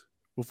things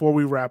before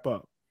we wrap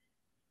up?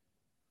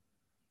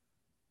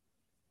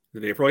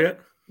 Is it April yet?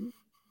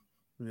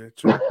 Yeah,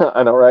 true.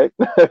 I know, right?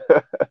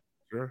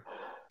 Sure.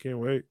 Can't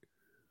wait.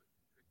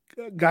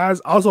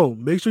 Guys, also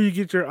make sure you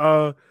get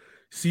your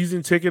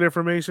season ticket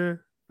information.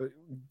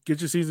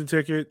 Get your season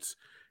tickets.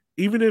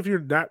 Even if you're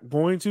not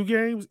going to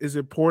games, it's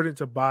important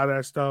to buy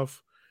that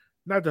stuff.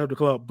 Not to help the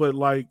club, but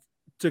like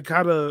to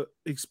kind of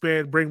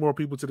expand, bring more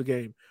people to the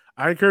game.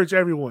 I encourage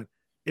everyone,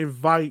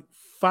 invite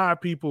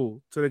 5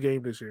 people to the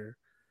game this year.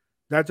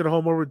 Not to the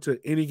home over, to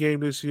any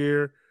game this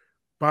year.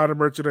 Buy the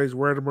merchandise,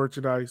 wear the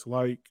merchandise.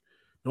 Like,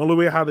 the only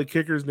way how the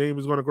kicker's name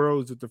is going to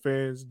grow is if the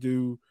fans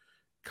do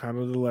kind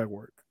of the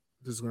legwork.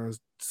 Just going to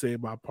say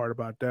my part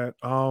about that.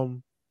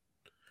 And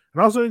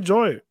also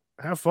enjoy it.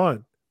 Have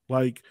fun.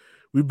 Like,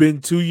 we've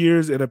been 2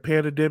 years in a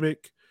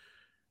pandemic.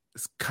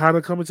 It's kind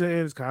of coming to an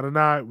end. It's kind of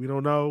not. We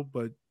don't know.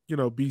 But,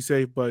 be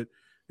safe. But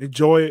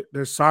enjoy it.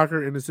 There's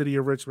soccer in the city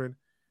of Richmond.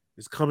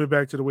 It's coming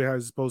back to the way how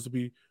it's supposed to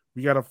be.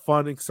 We got a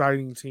fun,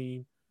 exciting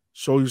team.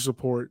 Show your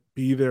support.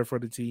 Be there for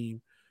the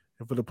team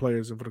and for the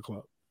players and for the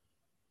club.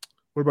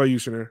 What about you,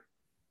 Shaner?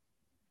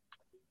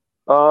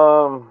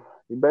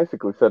 You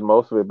basically said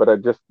most of it, but I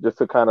just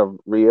to kind of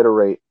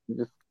reiterate,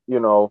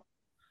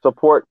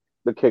 support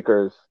the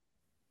Kickers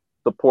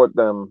support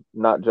them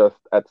not just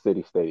at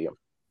City Stadium,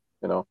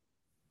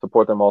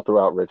 support them all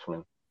throughout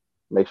Richmond.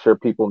 Make sure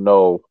people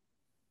know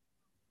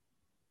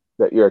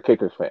that you're a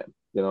Kickers fan,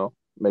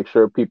 make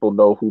sure people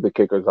know who the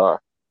Kickers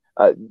are.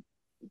 At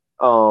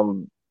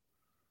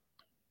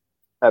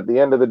the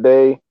end of the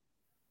day,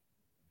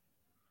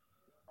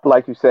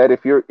 like you said,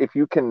 if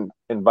you can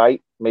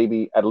invite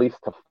maybe at least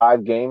to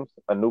 5 games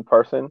a new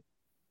person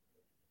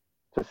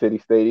to City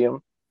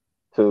Stadium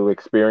to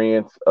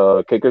experience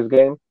a Kickers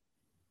game,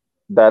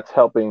 that's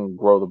helping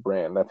grow the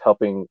brand. That's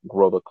helping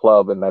grow the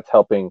club, and that's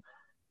helping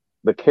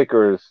the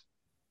Kickers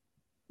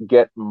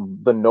get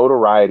the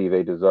notoriety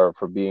they deserve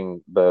for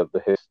being the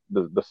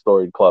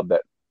storied club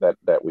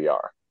that we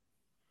are.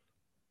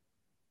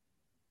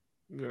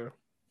 Yeah,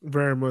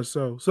 very much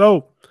so.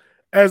 So,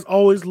 as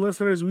always,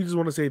 listeners, we just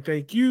want to say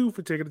thank you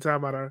for taking the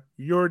time out of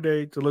your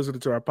day to listen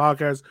to our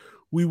podcast.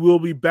 We will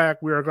be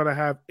back. We are going to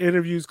have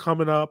interviews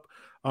coming up.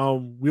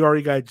 We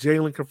already got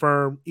Jalen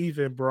confirmed,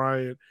 Ethan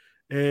Bryant,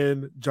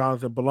 and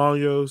Jonathan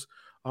Bolaños.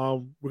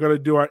 We're going to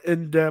do our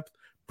in-depth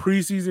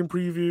preseason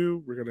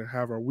preview. We're going to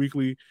have our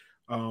weekly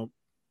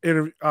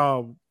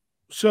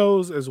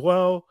shows as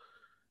well.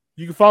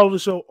 You can follow the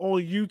show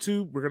on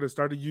YouTube. We're going to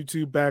start the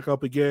YouTube back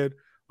up again.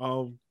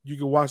 You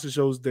can watch the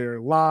shows there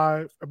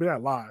live. I mean,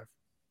 not live.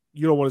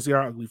 You don't want to see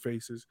our ugly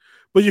faces,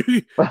 but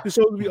the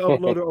show will be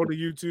uploaded on the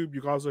YouTube. You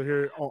can also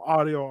hear it on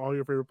audio on all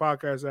your favorite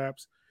podcast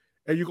apps,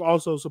 and you can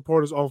also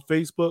support us on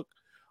Facebook.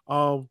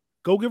 Go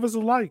give us a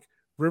like,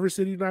 River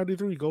City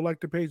 93. Go like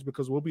the page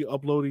because we'll be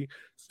uploading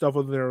stuff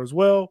on there as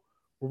well.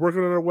 We're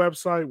working on our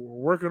website.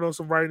 We're working on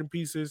some writing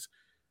pieces.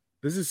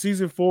 This is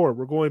season 4.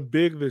 We're going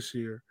big this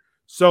year.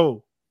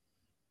 So,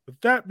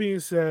 with that being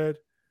said,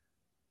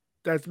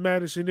 that's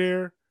Matt and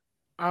Shanair.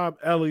 I'm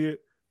Elliot.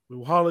 We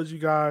will holler at you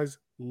guys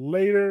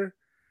later.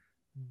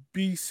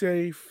 Be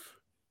safe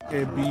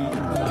and be